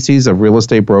species of real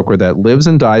estate broker that lives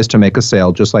and dies to make a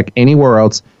sale, just like anywhere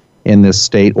else in this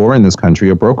state or in this country.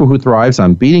 A broker who thrives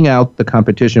on beating out the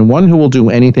competition, one who will do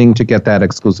anything to get that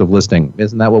exclusive listing.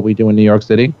 Isn't that what we do in New York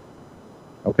City?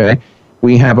 Okay.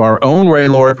 We have our own Ray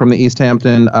Lord from the East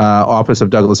Hampton office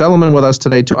of Douglas Elliman with us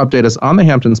today to update us on the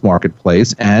Hamptons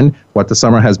marketplace and what the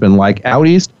summer has been like out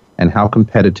east and how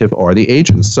competitive are the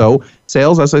agents. So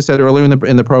sales, as I said earlier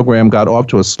in the program, got off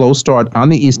to a slow start on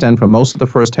the East End for most of the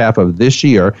first half of this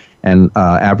year, and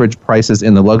average prices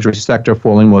in the luxury sector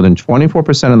falling more than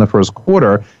 24% in the first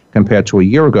quarter compared to a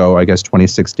year ago, I guess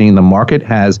 2016. The market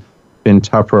has been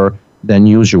tougher than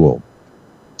usual.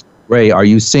 Ray, are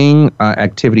you seeing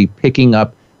activity picking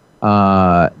up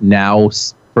now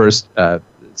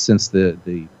since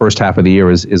the first half of the year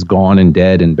is gone and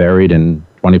dead and buried and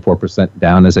 24%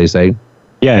 down, as they say?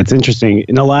 Yeah, it's interesting.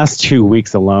 In the last 2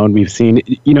 weeks alone, we've seen,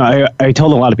 I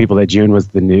told a lot of people that June is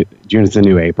the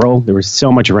new April. There was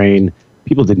so much rain.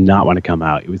 People did not want to come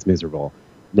out. It was miserable.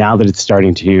 Now that it's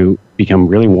starting to become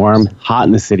really warm, hot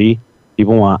in the city,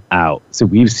 people want out. So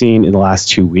we've seen in the last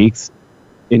 2 weeks,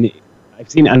 I've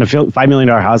seen on a $5 million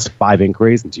house, 5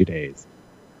 inquiries in 2 days.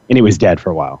 And it was dead for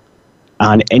a while.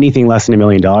 On anything less than $1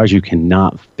 million, you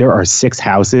cannot. There are 6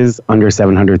 houses under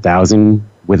 $700,000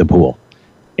 with a pool.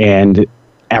 And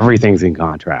everything's in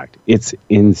contract. It's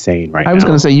insane right now. I was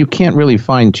going to say, you can't really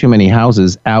find too many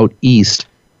houses out east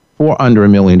for under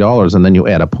 $1 million, and then you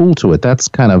add a pool to it. That's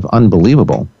kind of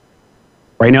unbelievable.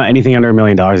 Right now, anything under $1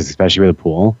 million, especially with a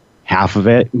pool,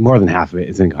 more than half of it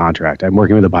is in contract. I'm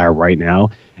working with a buyer right now.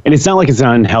 And it's not like it's an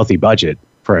unhealthy budget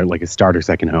for like a starter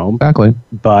second home. Exactly.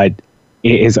 But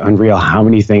it is unreal how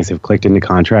many things have clicked into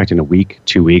contract in a week,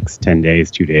 2 weeks, 10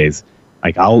 days, 2 days.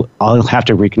 Like I'll have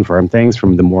to reconfirm things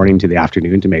from the morning to the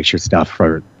afternoon to make sure stuff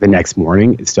for the next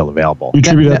morning is still available. You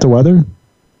attribute that to weather?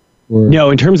 Or? No,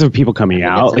 in terms of people coming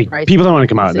out, like people don't want to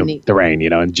come out in the rain.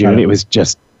 In June it was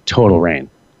just total rain.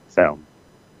 So,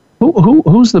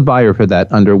 who's the buyer for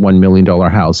that under $1 million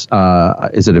house?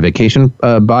 Is it a vacation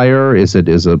buyer? Is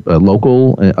a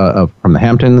local from the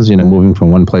Hamptons? Moving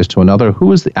from one place to another.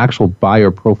 Who is the actual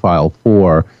buyer profile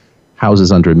for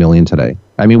houses under $1 million today?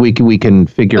 I mean, we can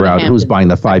figure out who's buying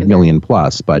the $5 million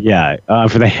plus, but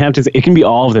for the Hamptons, it can be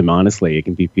all of them. Honestly, it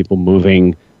can be people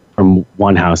moving from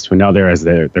one house to another as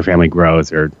their family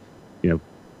grows, or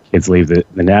kids leave the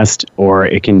nest, or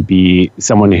it can be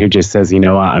someone who just says,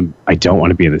 I don't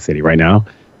want to be in the city right now.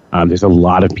 There's a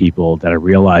lot of people that are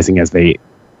realizing as the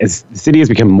city has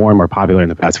become more and more popular in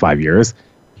the past 5 years,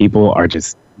 people are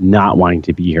just not wanting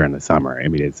to be here in the summer. I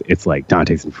mean, it's like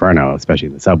Dante's Inferno, especially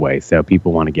in the subway. So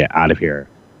people want to get out of here,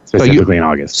 specifically in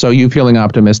August. So you feeling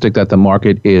optimistic that the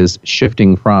market is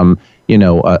shifting from,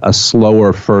 a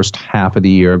slower first half of the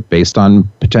year based on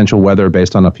potential weather,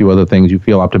 based on a few other things? You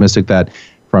feel optimistic that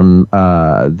from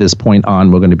this point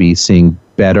on, we're going to be seeing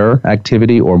better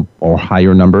activity or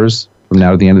higher numbers from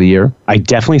now to the end of the year? I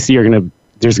definitely see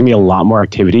there's going to be a lot more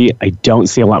activity. I don't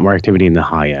see a lot more activity in the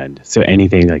high end. So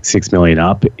anything like 6 million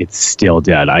up, it's still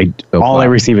dead. All I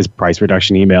receive is price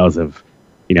reduction emails of,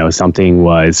 something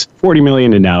was 40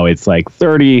 million and now it's like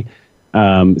 30.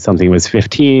 Something was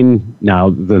 15. Now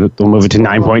they'll move it to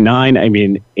 9.9. I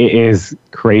mean, it is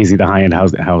crazy the high end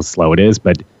how slow it is,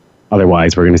 but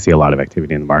otherwise we're going to see a lot of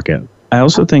activity in the market. I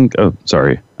also think. Oh,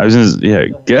 sorry. I was just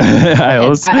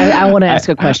I want to ask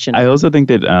a question. I also think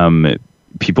that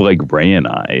people like Ray and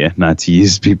I, not to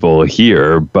use people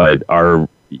here, but are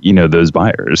those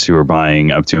buyers who are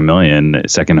buying up to $1 million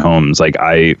second homes. Like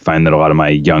I find that a lot of my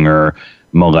younger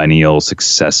millennial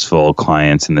successful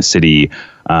clients in the city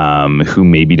who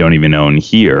maybe don't even own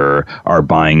here are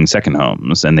buying second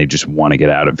homes and they just want to get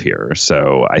out of here.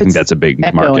 So I think that's a big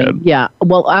market. Yeah.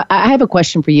 Well, I have a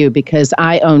question for you because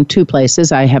I own two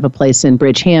places. I have a place in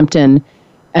Bridgehampton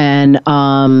and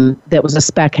that was a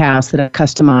spec house that I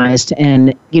customized.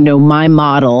 And, my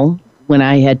model when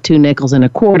I had 2 nickels and a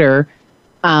quarter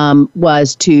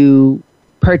was to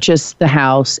purchase the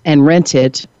house and rent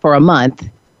it for a month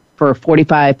for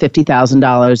 $45,000,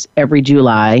 $50,000 every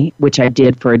July, which I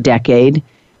did for a decade.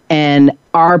 And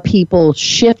are people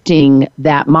shifting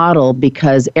that model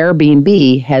because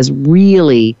Airbnb has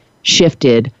really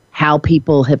shifted how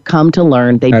people have come to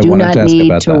learn they do not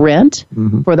need to rent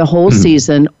for the whole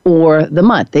season or the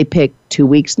month. They pick 2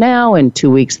 weeks now and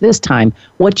 2 weeks this time.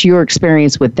 What's your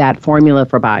experience with that formula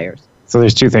for buyers? So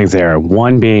there's two things there.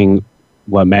 One being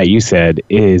what Matt, you said,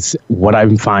 is what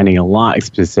I'm finding a lot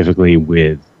specifically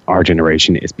with our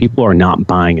generation is people are not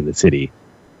buying in the city.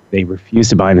 They refuse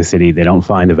to buy in the city. They don't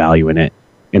find the value in it.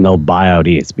 And they'll buy out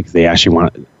east because they actually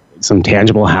want some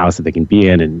tangible house that they can be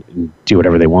in and do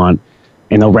whatever they want.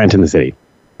 And they'll rent in the city.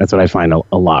 That's what I find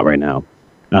a lot right now.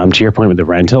 To your point with the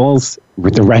rentals,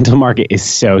 the rental market is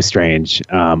so strange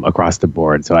across the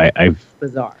board. So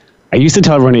bizarre. I used to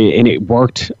tell everyone, and it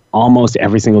worked almost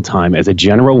every single time. As a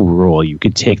general rule, you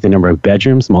could take the number of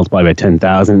bedrooms, multiply by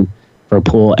 10,000 for a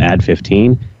pool, add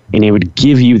 15, and it would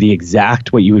give you the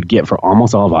exact what you would get for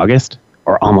almost all of August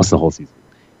or almost the whole season.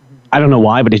 I don't know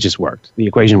why, but it just worked. The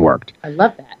equation worked. I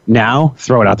love that. Now,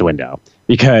 throw it out the window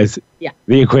because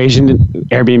the equation,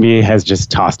 Airbnb has just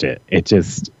tossed it.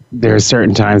 There's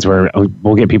certain times where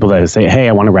we'll get people that say, hey,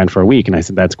 I want to rent for a week. And I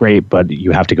said, that's great, but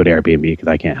you have to go to Airbnb because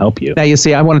I can't help you. Now, you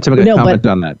see, I wanted to make a comment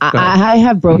on that. I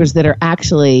have brokers that are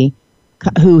actually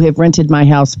who have rented my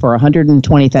house for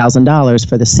 $120,000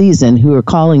 for the season who are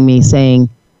calling me saying,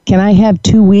 can I have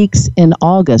 2 weeks in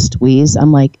August, Weeze?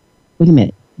 I'm like, wait a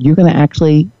minute, you're going to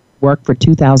actually work for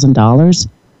 $2,000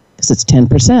 because it's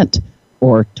 10%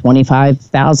 or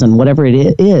 $25,000, whatever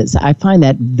it is. I find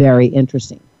that very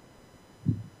interesting.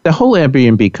 The whole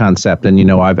Airbnb concept, and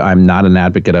I'm not an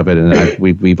advocate of it, and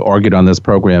we've argued on this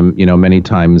program, many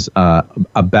times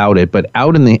about it. But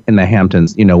out in the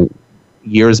Hamptons,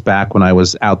 years back when I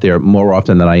was out there more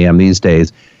often than I am these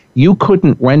days, you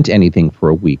couldn't rent anything for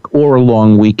a week or a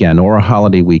long weekend or a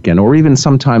holiday weekend or even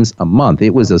sometimes a month.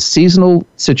 It was a seasonal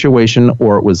situation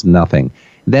or it was nothing.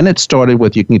 Then it started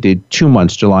with you can do 2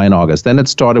 months, July and August. Then it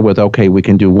started with, okay, we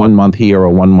can do 1 month here or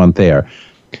 1 month there.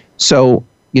 So,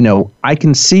 I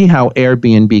can see how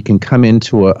Airbnb can come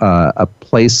into a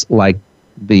place like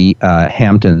the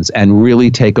Hamptons and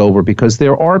really take over because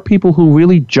there are people who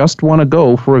really just want to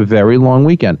go for a very long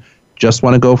weekend, just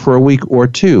want to go for a week or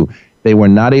two. They were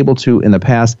not able to in the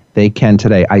past. They can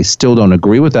today. I still don't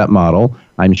agree with that model.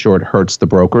 I'm sure it hurts the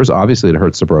brokers. Obviously, it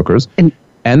hurts the brokers.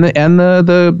 And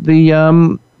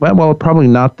well, probably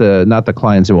not the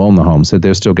clients who own the home, so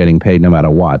they're still getting paid no matter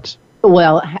what.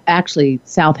 Well, actually,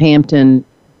 Southampton,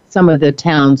 some of the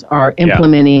towns are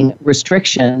implementing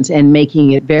restrictions and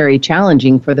making it very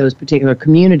challenging for those particular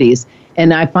communities.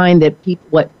 And I find that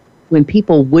when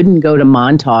people wouldn't go to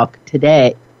Montauk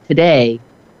today,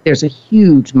 there's a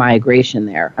huge migration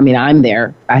there. I mean, I'm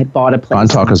there. I bought a place.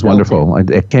 Montauk is wonderful.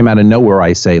 It came out of nowhere,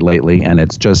 I say, lately, and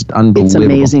it's just unbelievable. It's an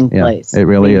amazing place. It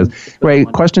really is. Ray,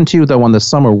 question to you, though, on the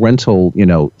summer rental,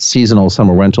 seasonal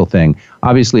summer rental thing.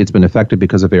 Obviously, it's been affected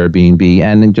because of Airbnb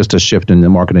and just a shift in the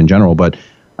market in general, but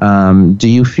do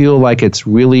you feel like it's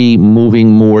really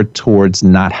moving more towards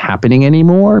not happening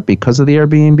anymore because of the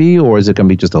Airbnb, or is it going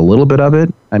to be just a little bit of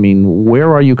it? I mean,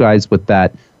 where are you guys with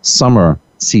that summer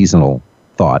seasonal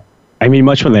thought? I mean,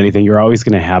 much more than anything, you're always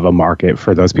going to have a market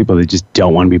for those people that just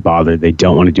don't want to be bothered. They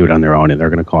don't want to do it on their own, and they're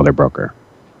going to call their broker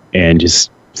and just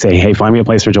say, hey, find me a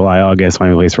place for July, August, find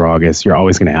me a place for August. You're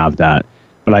always going to have that.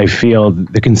 But I feel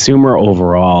the consumer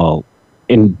overall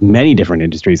in many different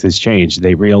industries has changed.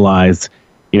 They realize,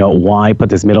 why put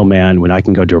this middleman when I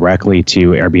can go directly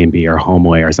to Airbnb or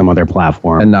HomeAway or some other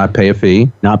platform. And not pay a fee.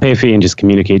 And just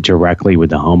communicate directly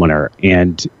with the homeowner.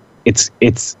 And it's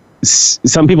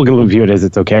some people can view it as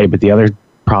it's okay, but the other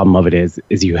problem of it is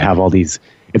you have all these,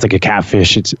 it's like a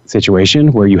catfish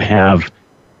situation where you have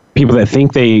people that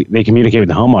think they communicate with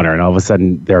the homeowner, and all of a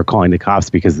sudden they're calling the cops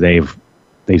because they've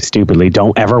stupidly,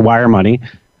 don't ever wire money.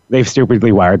 They've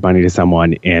stupidly wired money to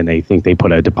someone, and they think they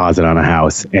put a deposit on a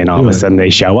house, and all of a sudden they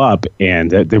show up,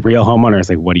 and the real homeowner is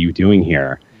like, what are you doing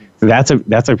here? So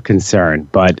that's a concern.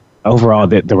 But overall,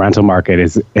 the rental market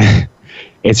is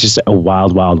it's just a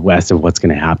wild, wild west of what's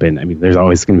going to happen. I mean, there's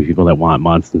always going to be people that want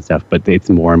months and stuff, but it's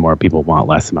more and more people want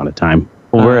less amount of time.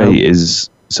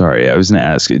 Sorry, I was going to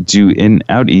ask,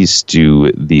 out east,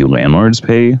 do the landlords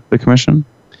pay the commission?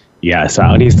 Yes,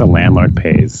 out east the landlord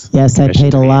pays. Yes, I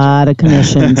paid a lot of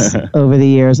commissions over the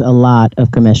years, a lot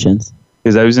of commissions.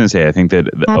 Because I was going to say, I think that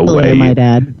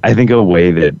a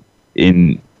way that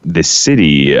in the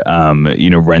city,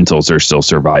 rentals are still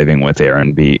surviving with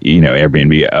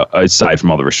Airbnb, aside from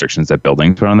all the restrictions that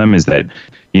buildings put on them, is that,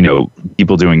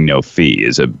 people doing no fee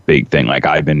is a big thing. Like,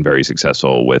 I've been very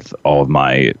successful with all of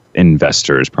my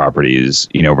investors' properties,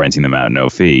 renting them out no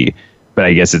fee. But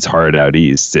I guess it's hard out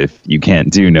east if you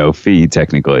can't do no fee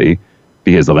technically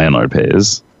because the landlord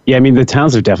pays. Yeah, I mean, the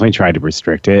towns have definitely tried to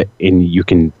restrict it, and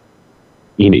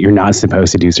you're not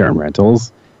supposed to do certain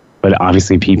rentals. But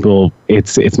obviously, people,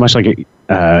 it's much like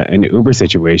an Uber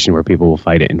situation where people will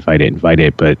fight it and fight it and fight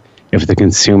it. But if the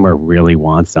consumer really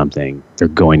wants something, they're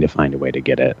going to find a way to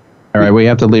get it. All right, we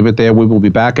have to leave it there. We will be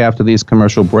back after these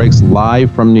commercial breaks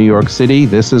live from New York City.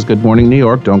 This is Good Morning New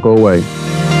York. Don't go away.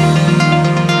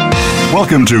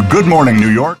 Welcome to Good Morning New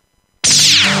York,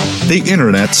 the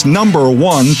Internet's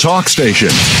 #1 talk station.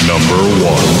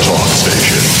 #1 talk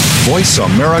station.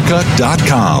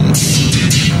 VoiceAmerica.com.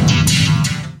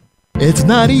 It's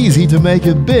not easy to make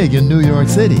it big in New York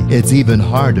City. It's even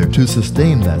harder to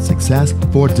sustain that success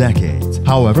for decades.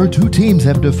 However, two teams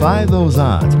have defied those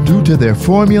odds due to their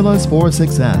formulas for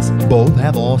success. Both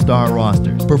have all-star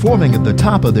rosters, performing at the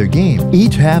top of their game.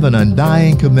 Each have an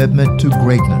undying commitment to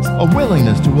greatness, a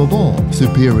willingness to evolve,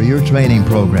 superior training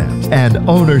programs, and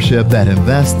ownership that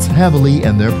invests heavily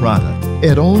in their product.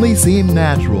 It only seemed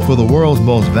natural for the world's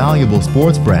most valuable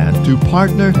sports brand to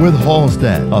partner with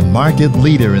Halstead, a market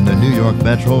leader in the New York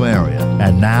metro area,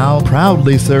 and now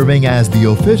proudly serving as the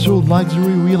official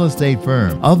luxury real estate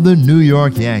firm of the New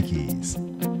York Yankees.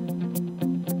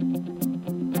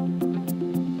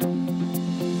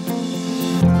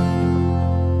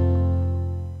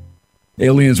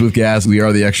 Aliens with Gas. We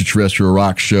are the extraterrestrial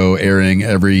rock show airing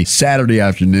every Saturday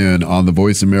afternoon on the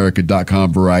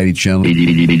VoiceAmerica.com variety channel.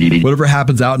 Whatever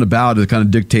happens out and about, it kind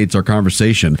of dictates our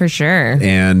conversation. For sure.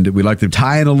 And we like to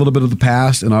tie in a little bit of the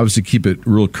past and obviously keep it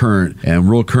real current. And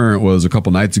real current was a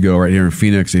couple nights ago right here in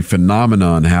Phoenix. A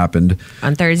phenomenon happened.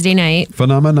 On Thursday night.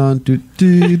 Phenomenon.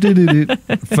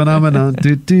 Phenomenon.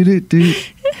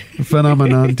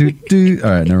 Phenomenon. All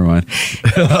right, never mind.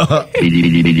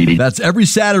 That's every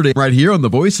Saturday right here on the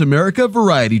Voice America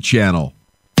Variety Channel.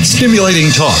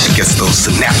 Stimulating talk gets those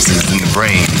synapses in the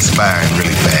brain firing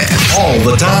really fast. All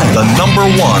the time. The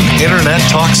 #1 Internet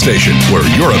talk station where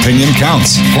your opinion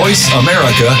counts.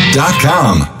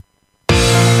 VoiceAmerica.com.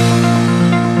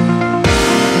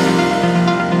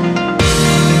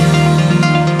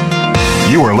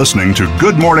 You are listening to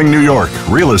Good Morning New York,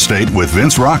 Real Estate with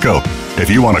Vince Rocco. If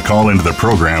you want to call into the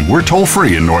program, we're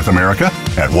toll-free in North America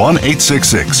at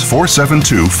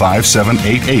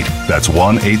 1-866-472-5788. That's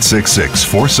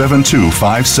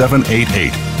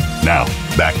 1-866-472-5788. Now,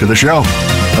 back to the show.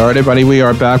 All right, everybody, we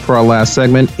are back for our last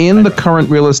segment. In the current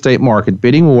real estate market,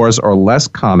 bidding wars are less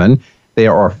common.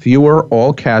 There are fewer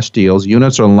all-cash deals.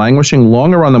 Units are languishing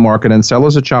longer on the market, and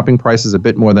sellers are chopping prices a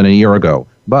bit more than a year ago.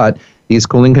 But these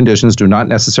cooling conditions do not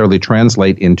necessarily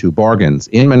translate into bargains.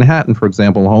 In Manhattan, for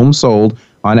example, homes sold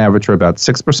on average for about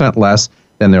 6% less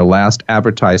than their last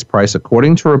advertised price,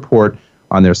 according to a report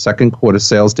on their second quarter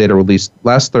sales data released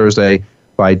last Thursday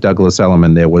by Douglas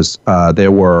Elliman.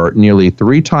 There were nearly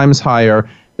 3 times higher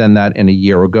than that in a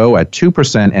year ago at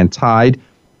 2% and tied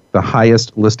the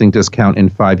highest listing discount in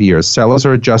 5 years. Sellers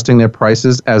are adjusting their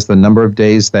prices as the number of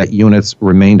days that units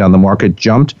remained on the market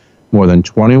jumped more than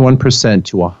 21%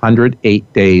 to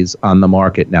 108 days on the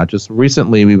market. Now, just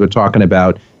recently we were talking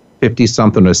about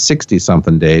 50-something or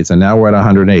 60-something days, and now we're at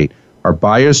 108. Are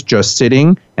buyers just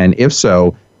sitting? And if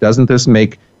so, doesn't this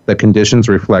make the conditions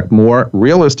reflect more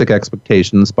realistic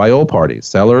expectations by all parties,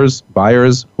 sellers,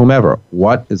 buyers, whomever?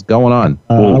 What is going on?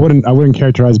 I wouldn't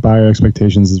characterize buyer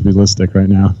expectations as realistic right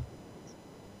now.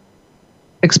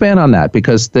 Expand on that,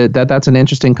 because that's an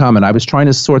interesting comment. I was trying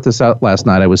to sort this out last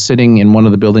night. I was sitting in one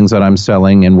of the buildings that I'm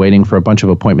selling and waiting for a bunch of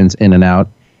appointments in and out,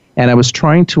 and I was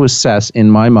trying to assess in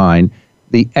my mind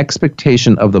the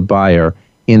expectation of the buyer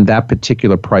in that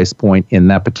particular price point, in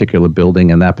that particular building,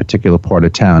 in that particular part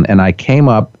of town. And I came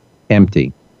up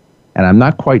empty. And I'm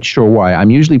not quite sure why.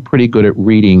 I'm usually pretty good at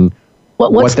reading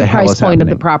what's the price point happening. Of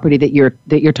the property that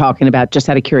you're talking about, just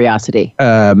out of curiosity?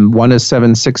 One is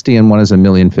 $760,000 and one is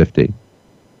 $1,050,000.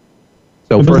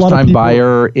 So first-time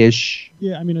buyer-ish.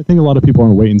 Yeah, I mean, I think a lot of people are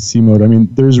in wait-and-see mode. I mean,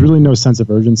 there's really no sense of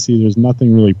urgency. There's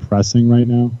nothing really pressing right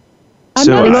now. I'm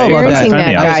not experiencing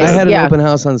that, guys. I had an open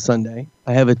house on Sunday.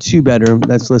 I have a 2-bedroom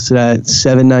that's listed at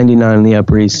 $799 on the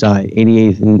Upper East Side,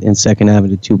 88th and 2nd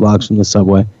Avenue, 2 blocks from the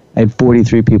subway. I had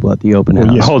 43 people at the open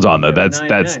house. Hold on, though. That's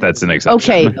an exception.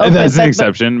 Okay, that's an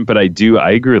exception. But I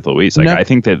agree with Luis. I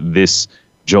think that this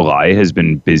July has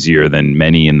been busier than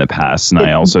many in the past, and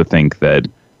I also think that.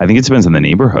 I think it depends on the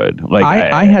neighborhood. Like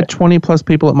I had 20 plus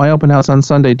people at my open house on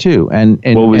Sunday too. And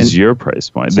what was your price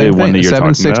point? The one that you're talking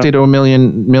about? $760,000 to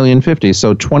 $1,050,000.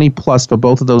 So 20 plus for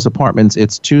both of those apartments.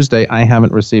 It's Tuesday. I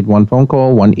haven't received one phone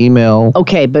call, one email.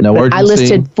 Okay, but urgency. I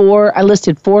listed four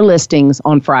listings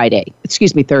on Thursday.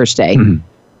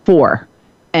 4.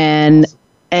 And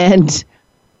in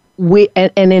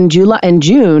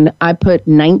June I put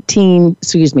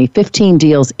 15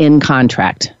 deals in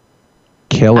contract.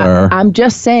 Killer. I'm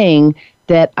just saying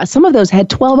that some of those had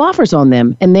 12 offers on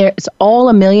them, and it's all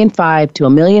 $1,500,000 to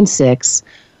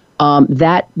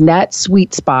 $1,600,000. That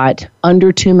sweet spot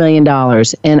under $2 million.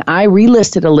 And I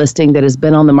relisted a listing that has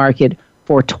been on the market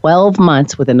for 12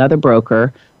 months with another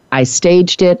broker. I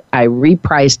staged it. I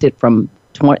repriced it from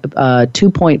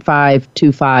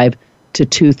 2.525 to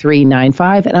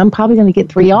 2.395, and I'm probably going to get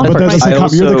 3 offers.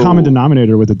 But you're the common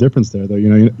denominator with the difference there, though. You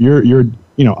know, you're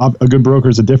a good broker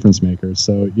is a difference maker.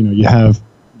 So you have.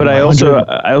 But I also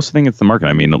think it's the market.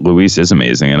 I mean, Louise is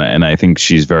amazing, and I think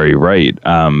she's very right.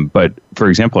 But for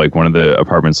example, like one of the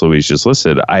apartments Louise just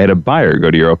listed, I had a buyer go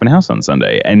to your open house on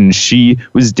Sunday, and she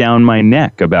was down my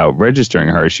neck about registering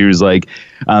her. She was like,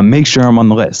 "Make sure I'm on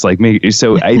the list." So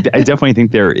I definitely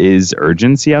think there is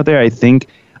urgency out there. I think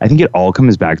it all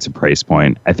comes back to price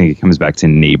point. I think it comes back to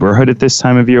neighborhood at this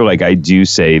time of year. Like I will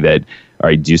say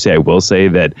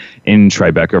that in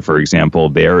Tribeca, for example,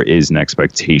 there is an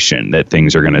expectation that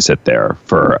things are going to sit there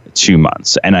for 2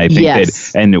 months. And I think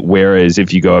whereas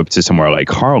if you go up to somewhere like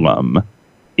Harlem,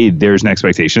 there's an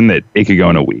experience that it could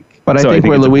go in a week. But I think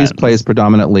where Louise plays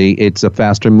predominantly, it's a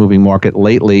faster moving market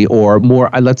lately, or more,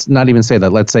 let's not even say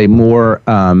that, let's say more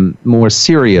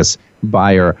serious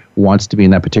buyer wants to be in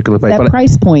that particular place. That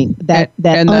price point, that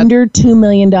under $2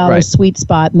 million sweet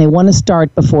spot, and they want to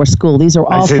start before school. These are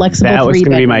all flexible. That was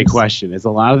going to be my question. Is a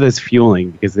lot of this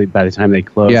fueling because by the time they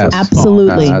close,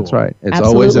 absolutely, that's right. It's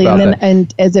absolutely. Always about that.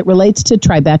 And as it relates to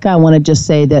Tribeca, I want to just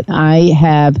say that I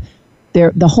have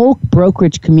the whole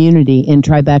brokerage community in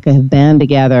Tribeca have band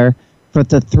together for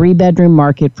the 3-bedroom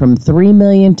market from $3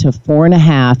 million to $4.5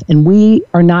 million, and we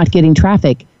are not getting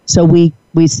traffic. So we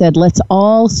said, let's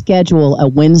all schedule a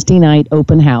Wednesday night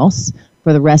open house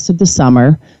for the rest of the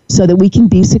summer so that we can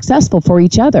be successful for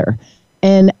each other.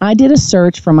 And I did a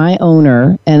search for my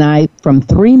owner, and from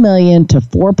 $3 million to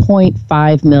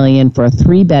 $4.5 million for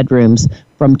 3 bedrooms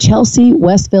from Chelsea,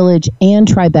 West Village, and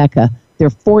Tribeca. There are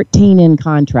 14 in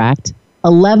contract.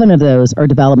 11 of those are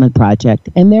development project,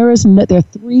 and there are 3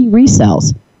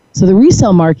 resales. So the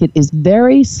resale market is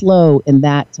very slow in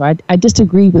that. So I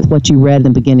disagree with what you read in the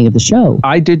beginning of the show.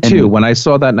 I did too. When I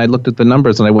saw that and I looked at the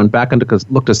numbers and I went back and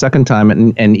looked a second time,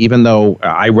 and even though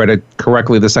I read it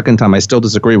correctly the second time, I still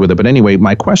disagree with it. But anyway,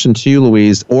 my question to you,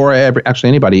 Louise, or actually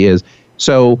anybody is,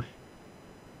 so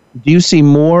do you see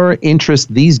more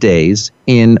interest these days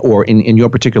in your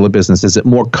particular business? Is it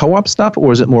more co-op stuff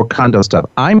or is it more condo stuff?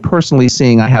 I'm personally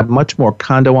seeing I have much more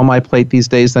condo on my plate these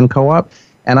days than co-op.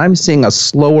 And I'm seeing a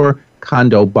slower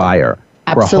condo buyer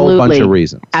for a whole bunch of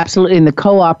reasons. Absolutely. And the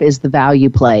co-op is the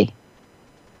value play.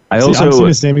 I'm seeing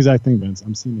the same exact thing, Vince.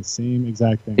 I'm seeing the same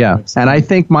exact thing. Yeah. And I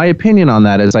think my opinion on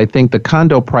that is I think the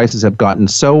condo prices have gotten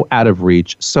so out of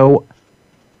reach, so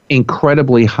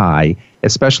incredibly high,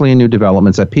 especially in new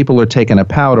developments, that people are taking a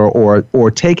powder or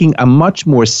taking a much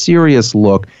more serious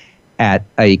look at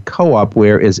a co-op,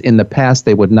 whereas in the past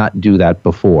they would not do that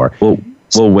before.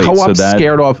 Well, wait, co-ops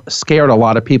scared a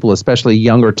lot of people, especially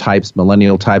younger types,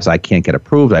 millennial types. I can't get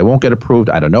approved. I won't get approved.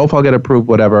 I don't know if I'll get approved,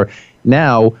 whatever.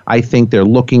 Now, I think they're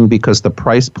looking because the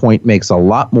price point makes a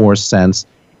lot more sense.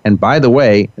 And by the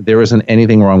way, there isn't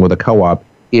anything wrong with a co-op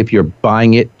if you're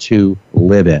buying it to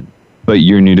live in. But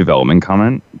your new development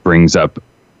comment brings up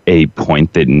a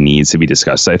point that needs to be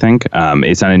discussed, I think.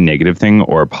 It's not a negative thing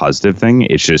or a positive thing.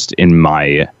 It's just, in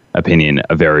my opinion,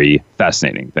 a very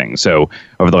fascinating thing. So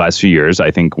over the last few years,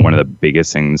 I think one of the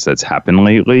biggest things that's happened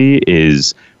lately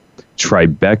is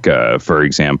Tribeca, for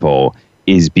example,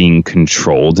 is being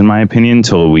controlled, in my opinion,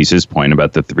 to Louise's point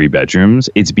about the 3 bedrooms.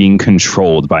 It's being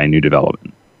controlled by a new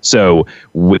development. So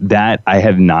that I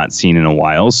have not seen in a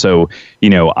while. So,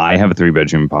 I have a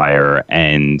 3-bedroom buyer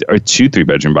or 2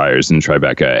 3-bedroom buyers in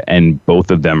Tribeca, and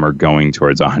both of them are going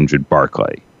towards 100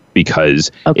 Barclay.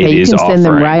 Because it is you can offering. Send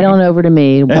them right on over to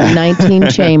me. 119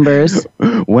 Chambers.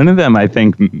 One of them, I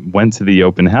think, went to the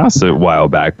open house a while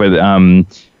back. But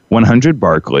 100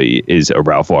 Barclay is a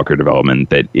Ralph Walker development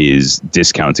that is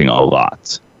discounting a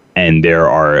lot. And there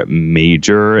are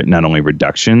major, not only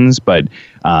reductions, but,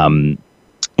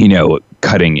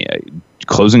 cutting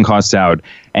closing costs out,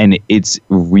 and it's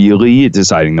really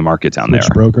deciding the market down there.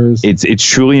 Brokers. It's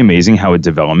truly amazing how a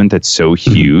development that's so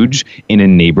huge in a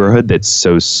neighborhood that's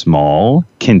so small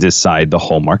can decide the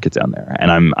whole market down there,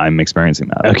 and I'm experiencing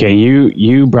that. Okay,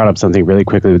 you brought up something really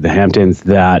quickly with the Hamptons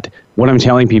that what I'm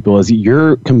telling people is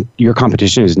your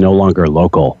competition is no longer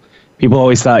local. People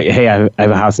always thought, hey, I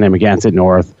have a house in Amagansett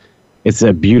North. It's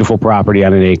a beautiful property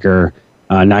on an acre.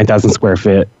 9,000 square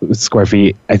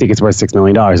feet. I think it's worth $6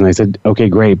 million. And I said, okay,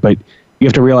 great. But you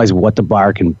have to realize what the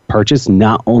buyer can purchase,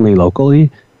 not only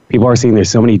locally. People are seeing there's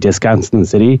so many discounts in the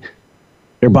city.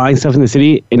 They're buying stuff in the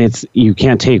city, and you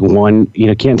can't take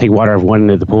water of one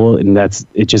end of the pool, and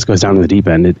it just goes down to the deep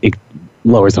end. It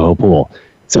lowers the whole pool.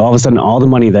 So all of a sudden, all the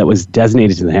money that was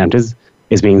designated to the Hamptons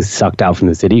is being sucked out from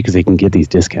the city because they can get these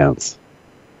discounts.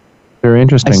 Very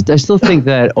interesting. I still think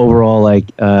that overall,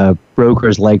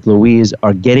 brokers like Louise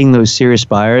are getting those serious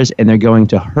buyers, and they're going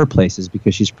to her places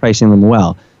because she's pricing them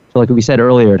well. So like we said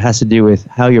earlier, it has to do with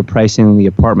how you're pricing the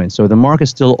apartment. So the market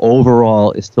still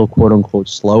overall is still quote unquote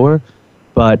slower,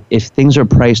 but if things are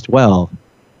priced well,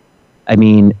 I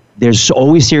mean, there's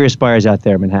always serious buyers out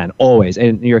there in Manhattan, always, and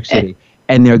in New York City.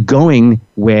 And they're going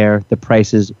where the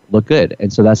prices look good.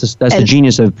 And so that's the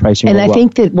genius of pricing. And I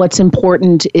think that what's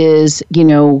important is,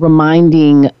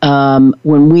 reminding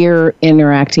when we're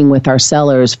interacting with our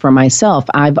sellers, for myself,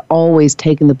 I've always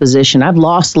taken the position, I've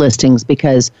lost listings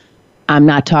because I'm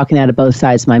not talking out of both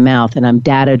sides of my mouth, and I'm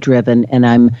data driven,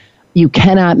 and you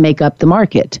cannot make up the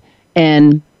market.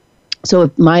 And so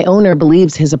if my owner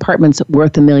believes his apartment's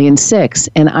worth $1.6 million,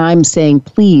 and I'm saying,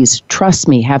 please trust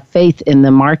me, have faith in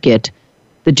the market.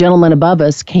 The gentleman above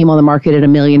us came on the market at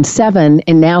 $1.7 million,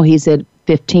 and now he's at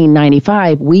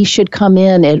 $1,595. We should come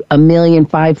in at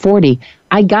 $1,540,000.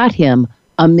 I got him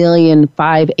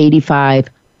 $1,585,000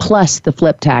 plus the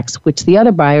flip tax, which the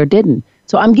other buyer didn't.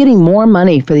 So I'm getting more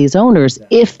money for these owners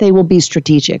if they will be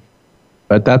strategic.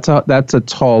 But that's a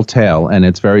tall tale, and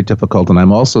it's very difficult. And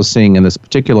I'm also seeing in this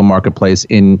particular marketplace,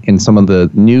 in some of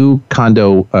the new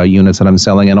condo units that I'm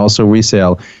selling, and also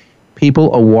resale,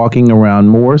 people are walking around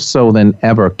more so than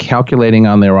ever, calculating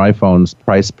on their iPhones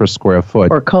price per square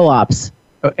foot. Or co-ops.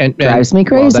 And drives me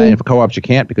crazy. Well, for co-ops you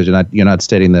can't because you're not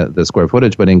stating the square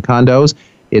footage. But in condos,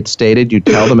 it's stated. You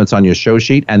tell them it's on your show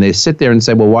sheet, and they sit there and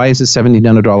say, "Well, why is it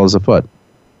 $1,700 a foot?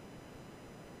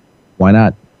 Why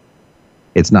not?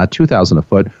 It's not $2,000 a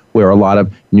foot, where a lot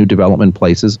of new development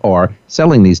places are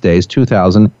selling these days,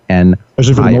 $2,000 and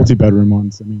especially for higher. the multi-bedroom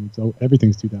ones. I mean,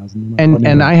 everything's $2,000.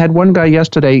 And I had one guy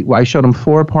yesterday. I showed him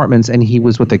 4 apartments, and he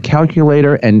was with a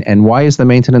calculator. And why is the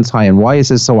maintenance high? And why is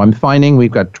this so? I'm finding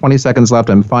we've got 20 seconds left.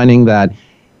 I'm finding that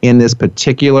in this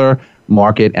particular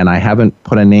market, and I haven't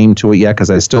put a name to it yet because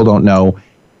I still don't know,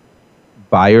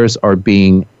 buyers are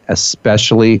being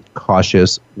especially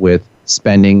cautious with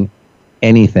spending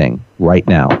anything right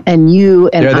now. And you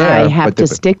and I have to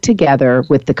stick together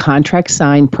with the contract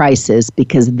signed prices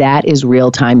because that is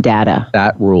real-time data.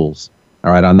 That rules.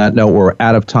 All right, on that note, we're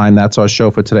out of time. That's our show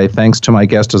for today. Thanks to my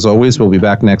guest as always. We'll be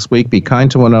back next week. Be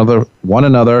kind to one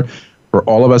another. For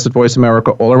all of us at Voice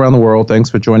America all around the world, thanks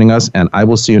for joining us, and I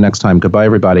will see you next time. Goodbye,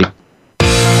 everybody.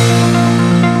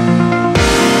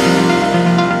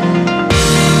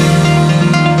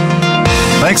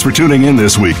 Thanks for tuning in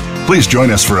this week. Please join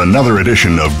us for another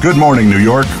edition of Good Morning New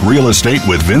York Real Estate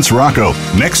with Vince Rocco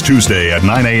next Tuesday at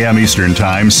 9 a.m. Eastern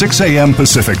Time, 6 a.m.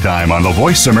 Pacific Time on the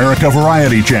Voice America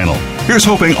Variety Channel. Here's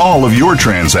hoping all of your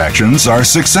transactions are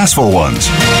successful ones.